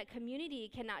we know that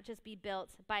community cannot just be built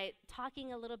by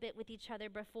talking a little bit with each other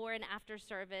before and after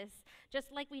service.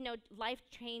 Just like we know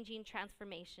life-changing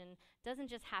transformation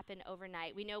doesn't just happen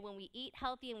overnight. We know when we eat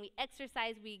healthy and we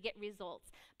exercise, we get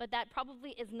results, but that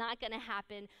probably is not going to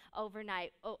happen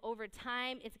overnight. Over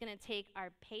time, it's going to take our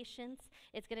patience,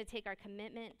 it's going to take our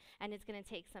commitment, and it's going to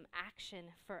take some action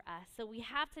for us. So we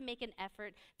have to make an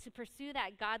effort to pursue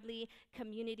that godly family,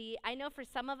 community. I know for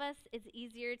some of us, it's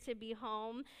easier to be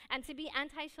home and to be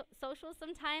antisocial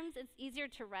sometimes. It's easier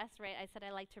to rest, right? I said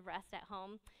I like to rest at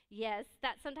home. Yes,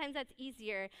 sometimes that's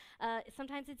easier.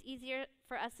 Sometimes it's easier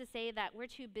for us to say that we're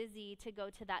too busy to go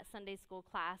to that Sunday school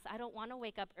class. I don't want to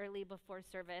wake up early before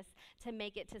service to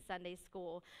make it to Sunday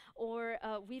school. Or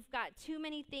we've got too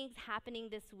many things happening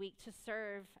this week to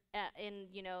serve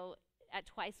at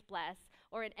Twice Blessed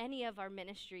or in any of our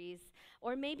ministries.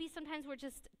 Or maybe sometimes we're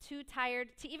just too tired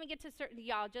to even get to certain,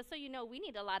 y'all, just so you know, we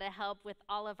need a lot of help with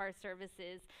all of our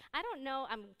services. I don't know,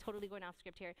 I'm totally going off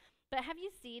script here, but have you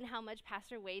seen how much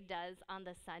Pastor Wade does on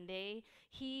the Sunday?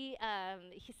 So he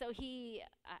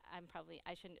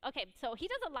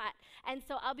does a lot. And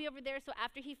so I'll be over there. So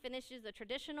after he finishes the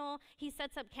traditional, he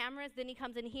sets up cameras. Then he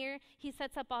comes in here. He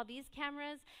sets up all these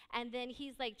cameras. And then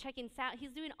he's like checking sound.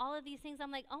 He's doing all of these things.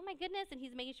 I'm like, oh my goodness. And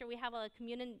he's making sure we have all the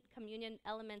communion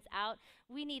elements out.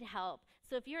 We need help.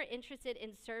 So if you're interested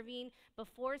in serving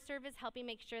before service, helping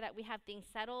make sure that we have things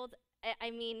settled,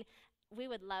 we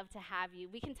would love to have you.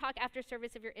 We can talk after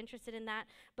service if you're interested in that,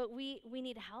 but we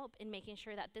need help in making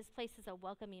sure that this place is a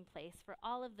welcoming place for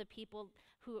all of the people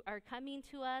who are coming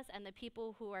to us and the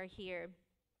people who are here.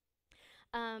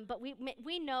 But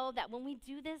we know that when we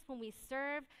do this, when we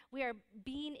serve, we are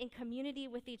being in community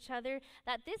with each other,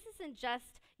 that this isn't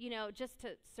just to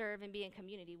serve and be in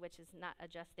community, which is not a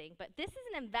just thing, but this is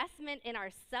an investment in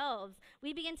ourselves.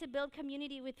 We begin to build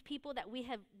community with people that we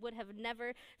would have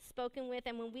never spoken with,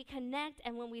 and when we connect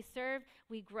and when we serve,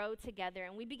 we grow together,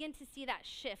 and we begin to see that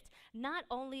shift, not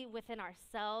only within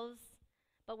ourselves,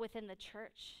 but within the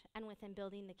church and within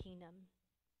building the kingdom.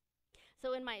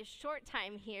 So in my short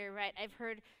time here, right, I've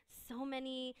heard so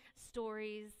many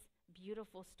stories,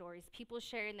 beautiful stories, people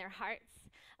sharing their hearts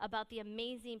about the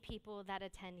amazing people that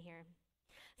attend here.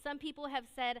 Some people have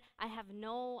said, I have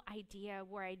no idea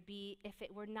where I'd be if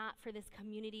it were not for this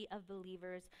community of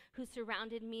believers who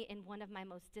surrounded me in one of my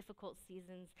most difficult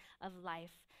seasons of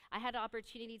life. I had an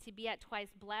opportunity to be at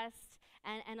Twice Blessed,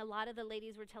 and a lot of the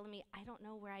ladies were telling me, I don't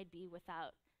know where I'd be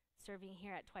without serving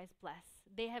here at Twice Blessed.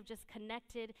 They have just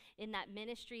connected in that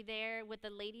ministry there with the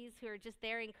ladies who are just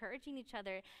there encouraging each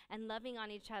other and loving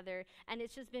on each other, and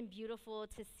it's just been beautiful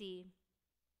to see.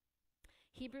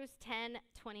 Hebrews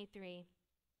 10:23.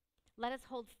 Let us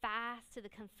hold fast to the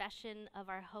confession of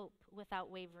our hope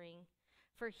without wavering,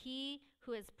 for he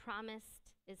who has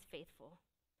promised is faithful.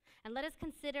 And let us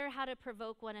consider how to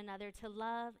provoke one another to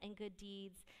love and good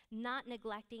deeds, not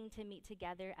neglecting to meet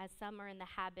together as some are in the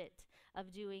habit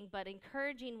of doing, but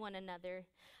encouraging one another,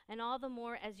 and all the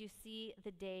more as you see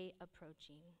the day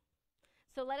approaching.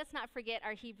 So let us not forget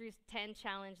our Hebrews 10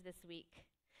 challenge this week.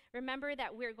 Remember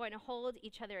that we're going to hold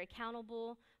each other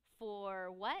accountable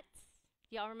for what?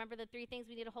 Y'all remember the 3 things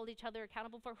we need to hold each other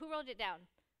accountable for? Who wrote it down?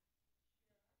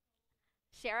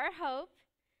 Share our hope.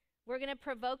 We're going to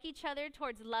provoke each other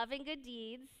towards love and good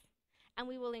deeds, and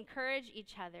we will encourage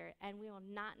each other, and we will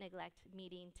not neglect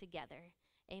meeting together.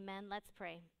 Amen. Let's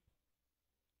pray.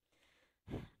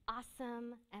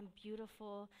 Awesome and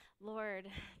beautiful Lord.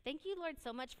 Thank you, Lord,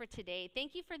 so much for today.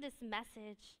 Thank you for this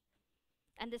message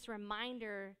and this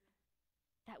reminder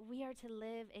that we are to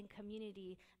live in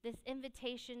community, this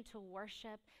invitation to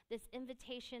worship, this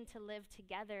invitation to live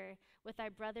together with our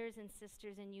brothers and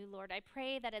sisters in you, Lord. I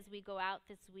pray that as we go out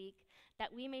this week,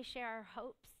 that we may share our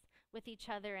hopes with each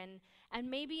other, and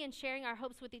maybe in sharing our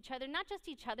hopes with each other, not just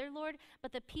each other, Lord,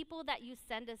 but the people that you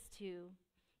send us to,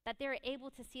 that they're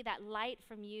able to see that light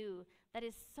from you that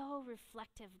is so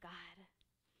reflective, God,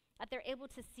 that they're able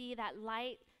to see that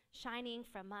light shining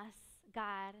from us,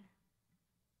 God,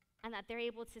 and that they're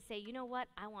able to say, you know what,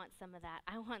 I want some of that.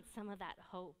 I want some of that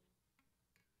hope.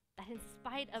 That in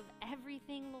spite of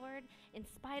everything, Lord, in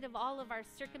spite of all of our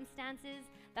circumstances,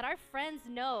 that our friends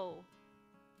know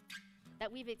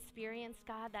that we've experienced,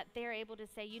 God, that they're able to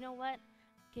say, you know what,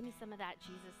 give me some of that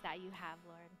Jesus that you have,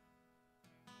 Lord.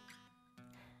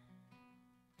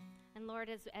 And Lord,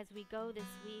 as we go this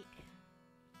week,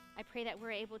 I pray that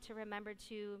we're able to remember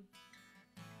to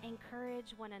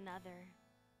encourage one another,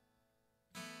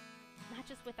 not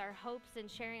just with our hopes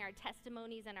and sharing our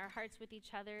testimonies and our hearts with each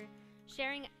other,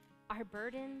 sharing our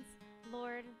burdens,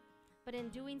 Lord, but in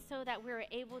doing so that we're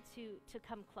able to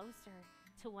come closer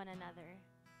to one another.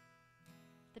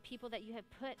 The people that you have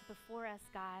put before us,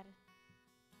 God,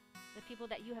 the people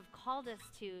that you have called us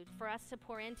to, for us to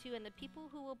pour into, and the people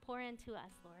who will pour into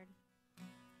us, Lord.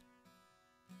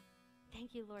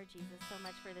 Thank you, Lord Jesus, so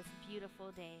much for this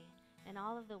beautiful day and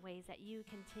all of the ways that you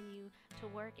continue to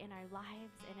work in our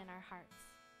lives and in our hearts.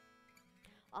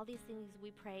 All these things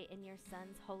we pray in your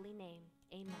Son's holy name.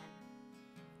 Amen.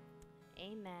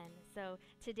 Amen. So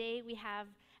today we have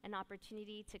an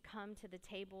opportunity to come to the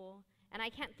table. And I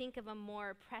can't think of a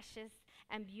more precious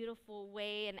and beautiful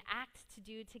way, an act to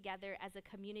do together as a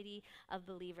community of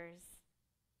believers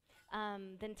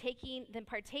than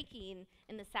partaking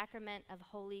in the sacrament of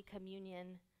Holy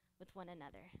Communion with one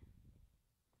another.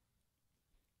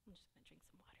 I'm just going to drink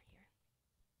some water here.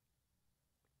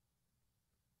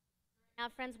 Now,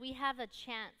 friends, we have a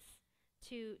chance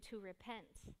to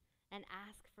repent and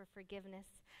ask for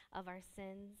forgiveness of our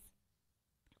sins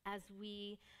as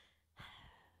we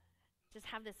just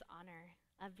have this honor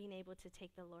of being able to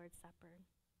take the Lord's Supper.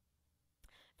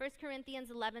 1 Corinthians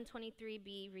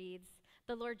 11:23b reads,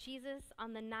 "The Lord Jesus,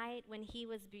 on the night when he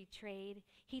was betrayed,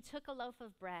 he took a loaf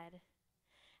of bread,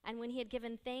 and when he had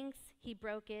given thanks, he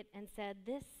broke it and said,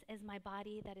 'This is my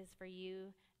body that is for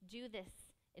you. Do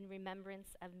this in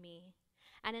remembrance of me.'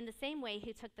 And in the same way,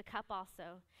 he took the cup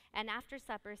also, and after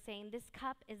supper, saying, 'This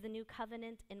cup is the new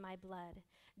covenant in my blood.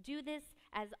 Do this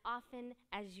as often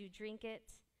as you drink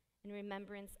it in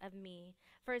remembrance of me.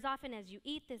 For as often as you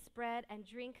eat this bread and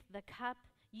drink the cup,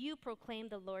 you proclaim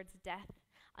the Lord's death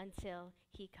until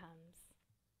he comes.'"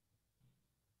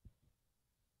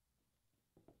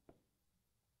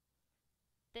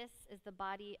 This is the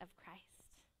body of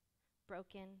Christ,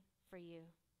 broken for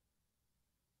you.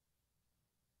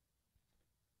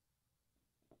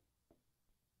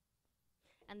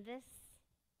 And this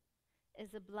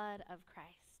is the blood of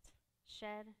Christ,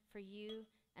 shed for you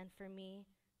and for me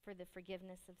for the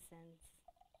forgiveness of sins.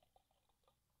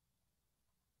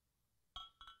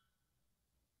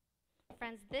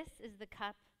 Friends, this is the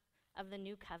cup of the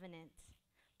new covenant,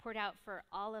 poured out for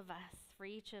all of us, for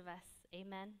each of us.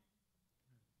 Amen.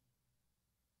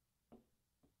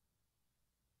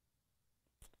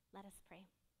 Let us pray.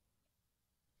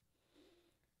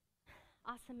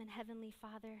 Awesome and Heavenly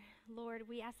Father, Lord,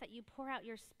 we ask that you pour out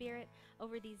your Spirit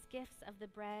over these gifts of the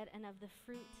bread and of the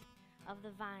fruit of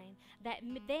the vine, that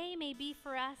they may be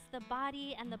for us the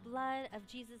body and the blood of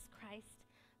Jesus Christ,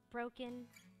 broken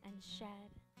and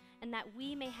shed, and that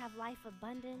we may have life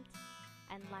abundant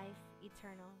and life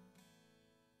eternal.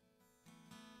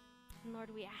 And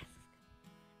Lord, we ask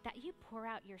that you pour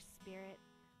out your Spirit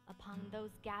upon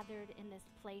those gathered in this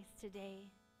place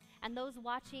today, and those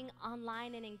watching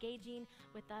online and engaging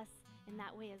with us in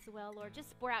that way as well. Lord,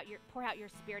 just pour out your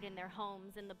Spirit in their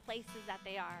homes, in the places that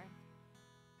they are.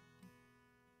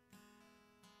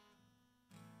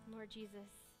 Lord Jesus,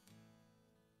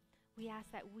 we ask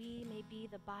that we may be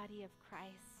the body of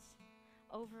Christ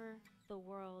over the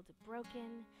world,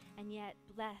 broken and yet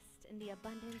blessed in the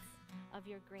abundance of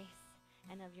your grace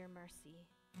and of your mercy.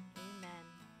 Amen.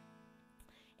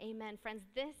 Amen. Friends,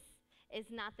 this is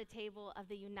not the table of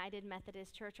the United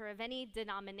Methodist Church or of any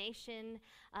denomination.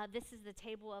 This is the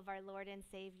table of our Lord and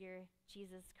Savior,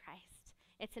 Jesus Christ.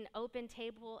 It's an open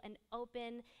table, an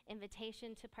open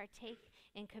invitation to partake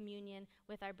in communion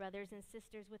with our brothers and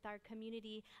sisters, with our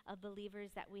community of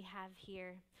believers that we have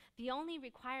here. The only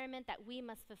requirement that we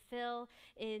must fulfill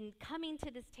in coming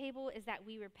to this table is that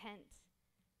we repent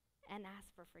and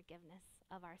ask for forgiveness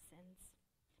of our sins,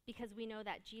 because we know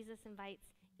that Jesus invites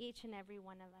each and every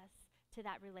one of us to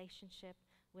that relationship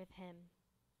with him.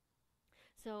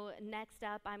 So next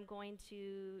up, I'm going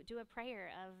to do a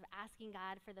prayer of asking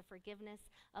God for the forgiveness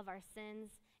of our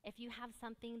sins. If you have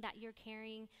something that you're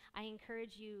carrying, I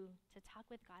encourage you to talk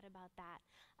with God about that,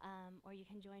 or you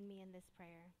can join me in this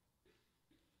prayer.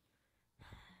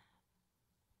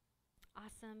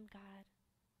 Awesome, God.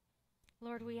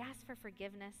 Lord, we ask for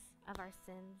forgiveness of our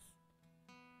sins.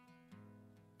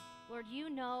 Lord, you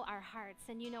know our hearts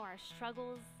and you know our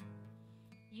struggles.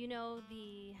 You know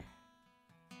the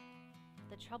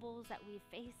troubles that we've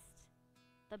faced,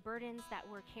 the burdens that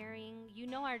we're carrying. You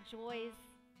know our joys,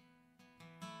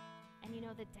 and you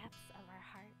know the depths of our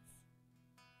hearts.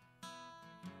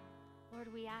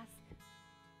 Lord, we ask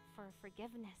for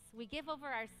forgiveness. We give over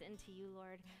our sin to you,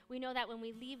 Lord. We know that when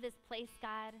we leave this place,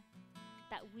 God,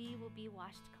 that we will be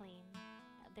washed clean,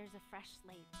 that there's a fresh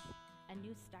slate, a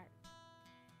new start,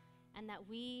 and that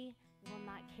we will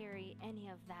not carry any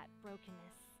of that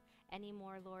brokenness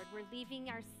anymore, Lord. We're leaving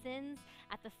our sins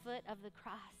at the foot of the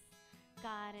cross,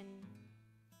 God, and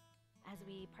as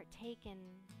we partake in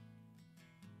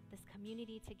this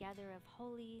community together of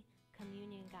Holy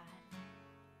Communion, God,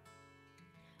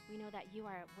 we know that you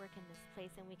are at work in this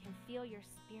place, and we can feel your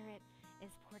Spirit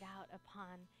is poured out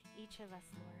upon each of us,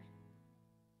 Lord.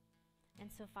 And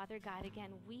so, Father God,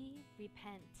 again, we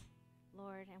repent,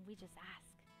 Lord, and we just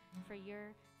ask for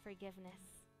your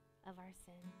forgiveness of our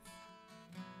sins.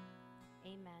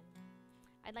 Amen.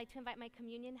 I'd like to invite my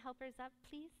communion helpers up,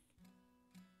 please.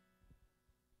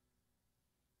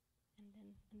 And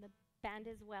then in the Band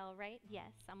as well, right? Yes.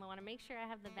 I want to make sure I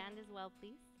have the band as well,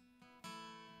 please.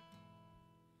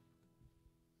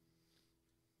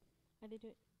 Are they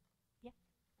doing? Yeah?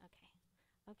 Okay.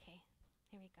 Okay.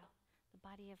 Here we go. The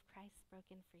body of Christ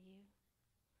broken for you.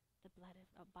 The body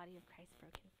of Christ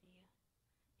broken for you.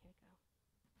 Here we go.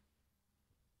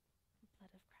 The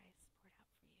blood of Christ poured out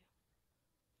for you.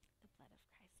 The blood of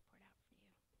Christ poured out for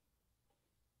you.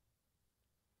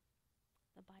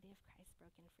 The body of Christ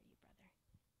broken for you, brother.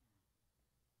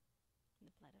 And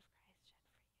the blood of Christ shed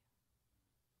for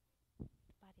you.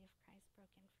 The body of Christ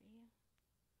broken for you.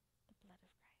 The blood of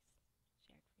Christ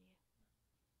shared for you.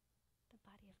 The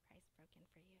body of Christ broken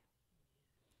for you.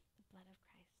 The blood of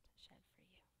Christ shed for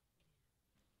you.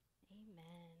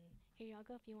 Amen. Here y'all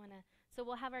go if you want to. So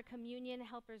we'll have our communion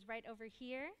helpers right over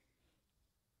here.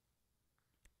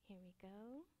 Here we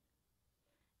go.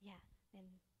 Yeah,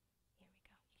 and here we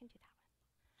go. You can do that one.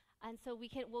 And so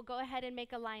we'll go ahead and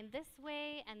make a line this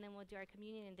way, and then we'll do our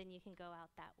communion, and then you can go out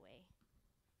that way.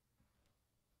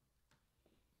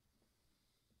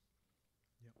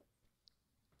 Yep. Yes.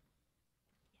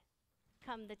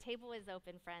 Come, the table is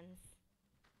open, friends.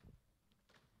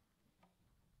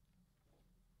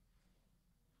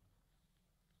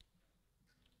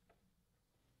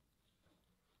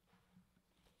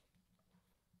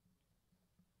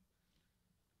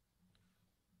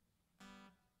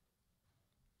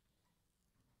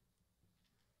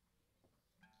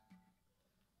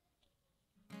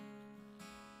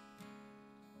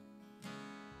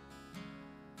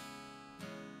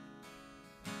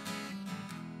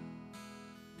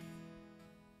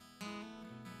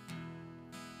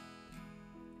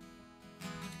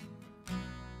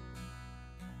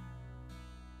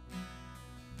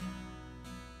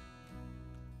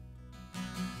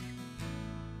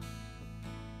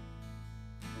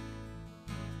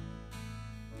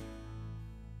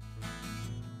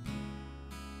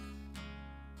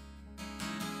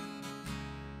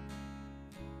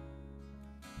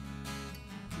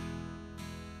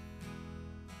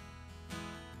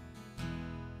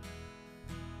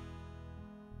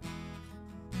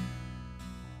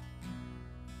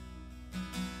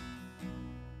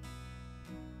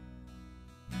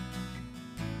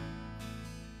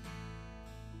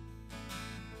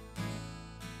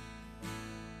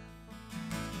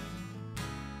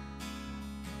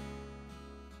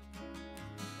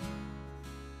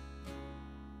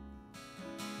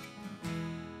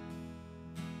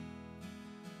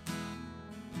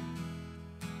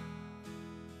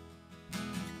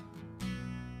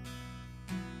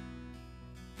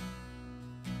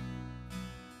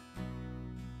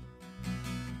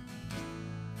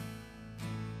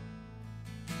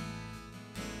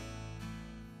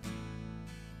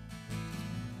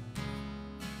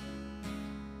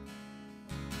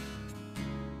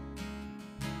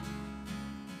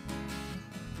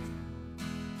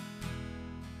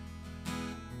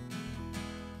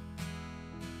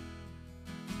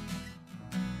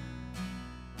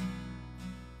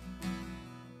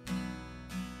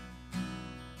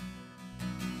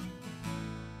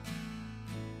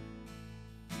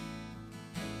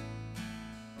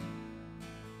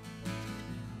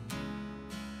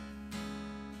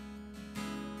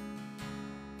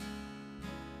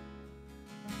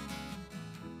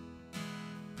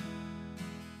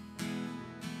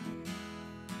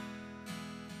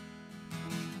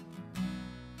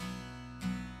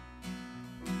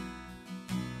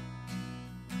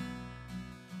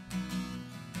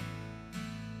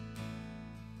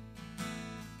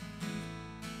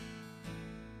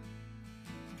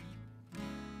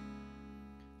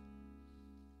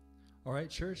 All right,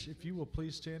 church, if you will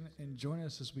please stand and join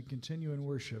us as we continue in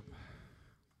worship.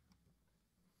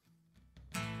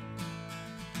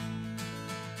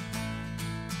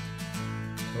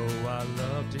 Oh, I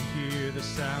love to hear the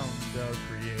sound of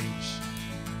creation,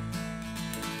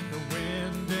 the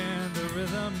wind and the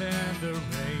rhythm and the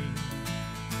rain.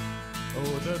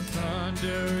 Oh, the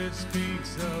thunder, it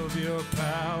speaks of your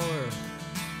power,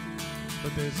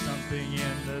 but there's something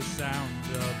in the sound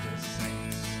of the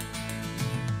saints.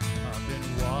 I've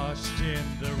been washed in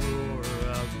the roar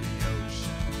of the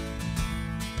ocean,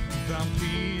 found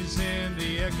peace in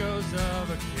the echoes of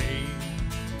a cave.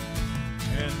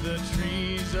 And the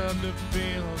trees of the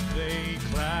field, they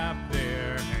clap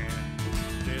their hands.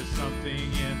 There's something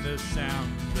in the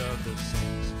sound of the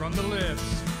saints. From the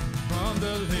lips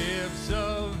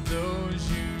of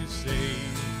those you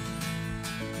save,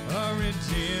 a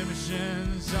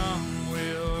redemption song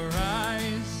will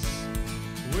rise,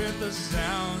 with a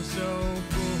sound so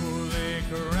full it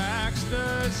cracks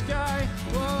the sky.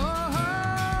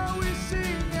 Whoa, we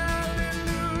sing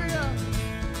hallelujah.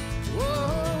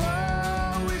 Whoa,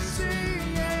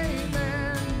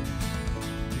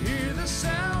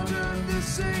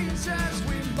 saints as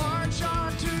we march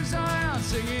on to Zion,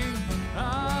 singing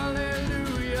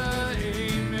hallelujah,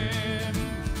 amen.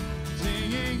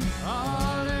 Singing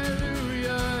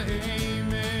hallelujah,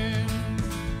 amen.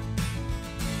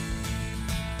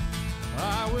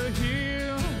 I will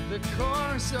hear the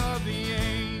chorus of the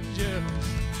angels,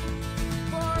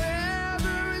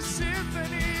 forever a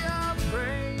symphony of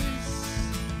praise.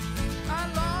 I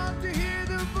long to hear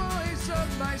the voice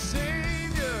of my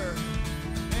Savior,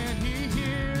 and He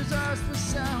hears us the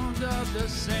sound of the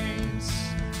saints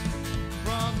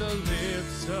from the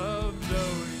lips of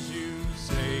those you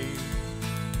save.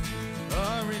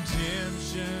 A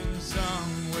redemption song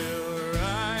will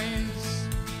rise,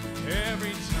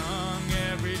 every tongue,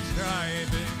 every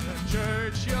tribe in the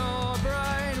church, your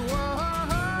bride.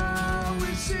 Whoa,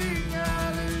 we sing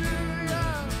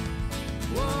hallelujah.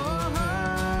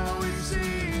 Whoa, we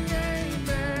sing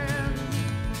amen.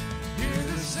 Hear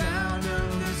the sound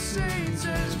of the saints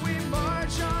as we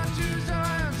march on to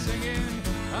Zion, singing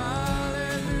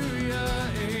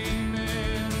hallelujah,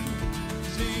 amen.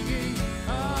 Singing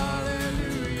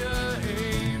hallelujah,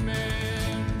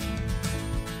 amen.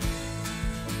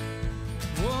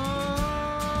 Whoa.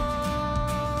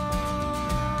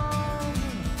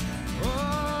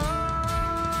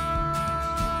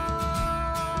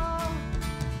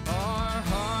 Our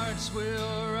hearts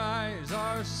will rise,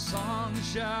 our song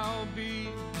shall be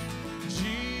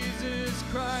Jesus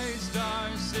Christ,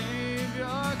 our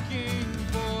Savior, King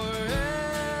forever.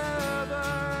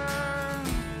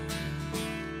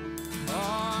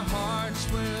 Our hearts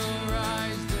will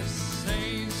rise, the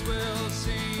saints will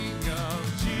sing of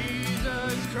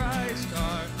Jesus Christ,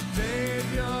 our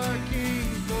Savior, King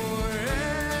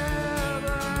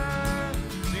forever.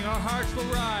 Sing, our hearts will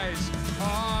rise,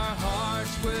 our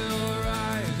hearts will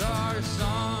rise, our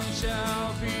song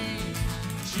shall be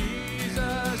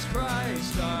Jesus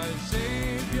Christ, our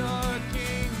Savior,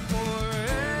 King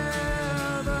forever.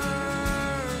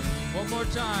 One more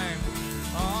time.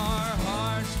 Our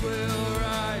hearts will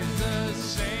rise, the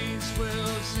saints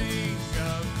will sing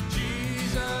of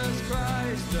Jesus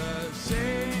Christ, the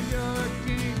Savior,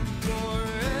 King forever.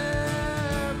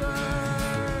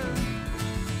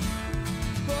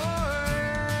 Forever.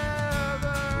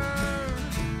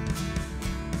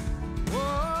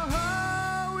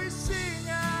 Whoa, we sing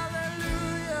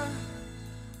hallelujah.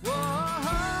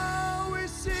 Whoa, we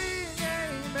sing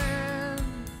amen.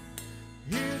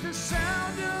 Hear the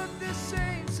sound of the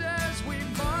saints as we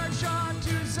march on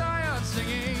to Zion,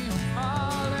 singing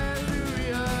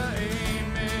hallelujah,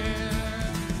 amen.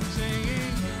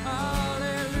 Singing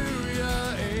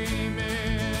hallelujah,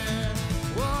 amen.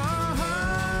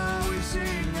 Whoa, we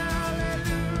sing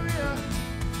hallelujah.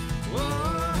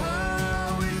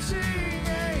 Whoa, we sing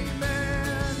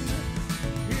amen.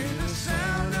 Hear the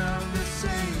sound of the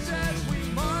saints as we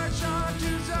march on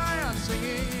to Zion,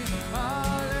 singing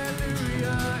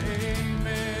hallelujah,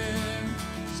 amen.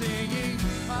 Singing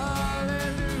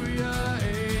hallelujah,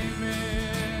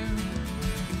 amen.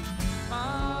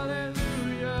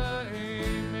 Hallelujah,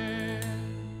 amen.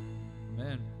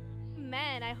 Amen.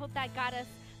 Amen. I hope that got us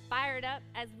fired up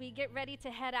as we get ready to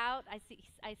head out. I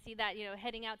see that,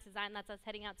 heading out to Zion. That's us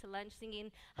heading out to lunch,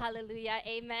 singing hallelujah,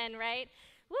 amen, right?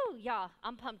 Woo, y'all,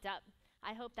 I'm pumped up.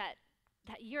 I hope that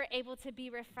you're able to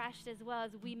be refreshed as well.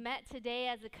 As we met today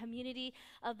as a community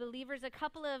of believers, a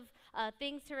couple of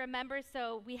things to remember.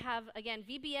 So we have, again,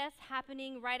 VBS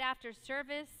happening right after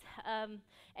service.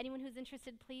 Anyone who's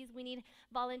interested, please, we need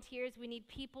volunteers. We need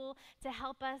people to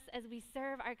help us as we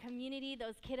serve our community,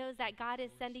 those kiddos that God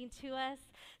is sending to us.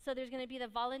 So there's going to be the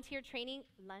volunteer training.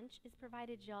 Lunch is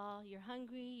provided, y'all. You're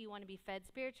hungry. You want to be fed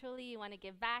spiritually. You want to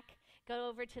give back. Go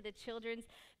over to the children's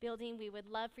building. We would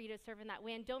love for you to serve in that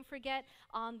way. And don't forget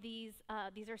on these are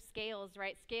scales,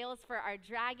 right? Scales for our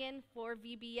dragon for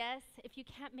VBS. If you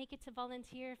can't make it to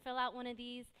volunteer, fill out one of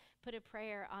these, put a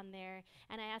prayer on there.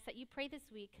 And I ask that you pray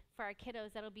this week for our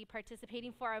kiddos that'll be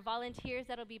participating, for our volunteers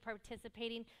that'll be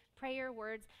participating, prayer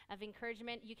words of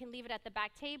encouragement. You can leave it at the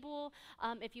back table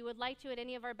if you would like to, at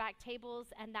any of our back tables,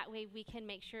 and that way we can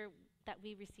make sure that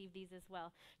we receive these as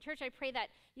well. Church, I pray that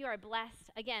you are blessed.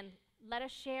 Again, let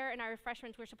us share in our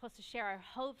refreshments. We're supposed to share our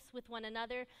hopes with one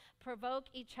another, provoke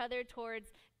each other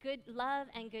towards good love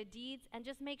and good deeds, and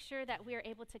just make sure that we are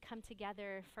able to come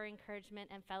together for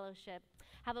encouragement and fellowship.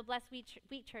 Have a blessed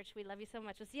week, church. We love you so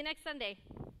much. We'll see you next Sunday.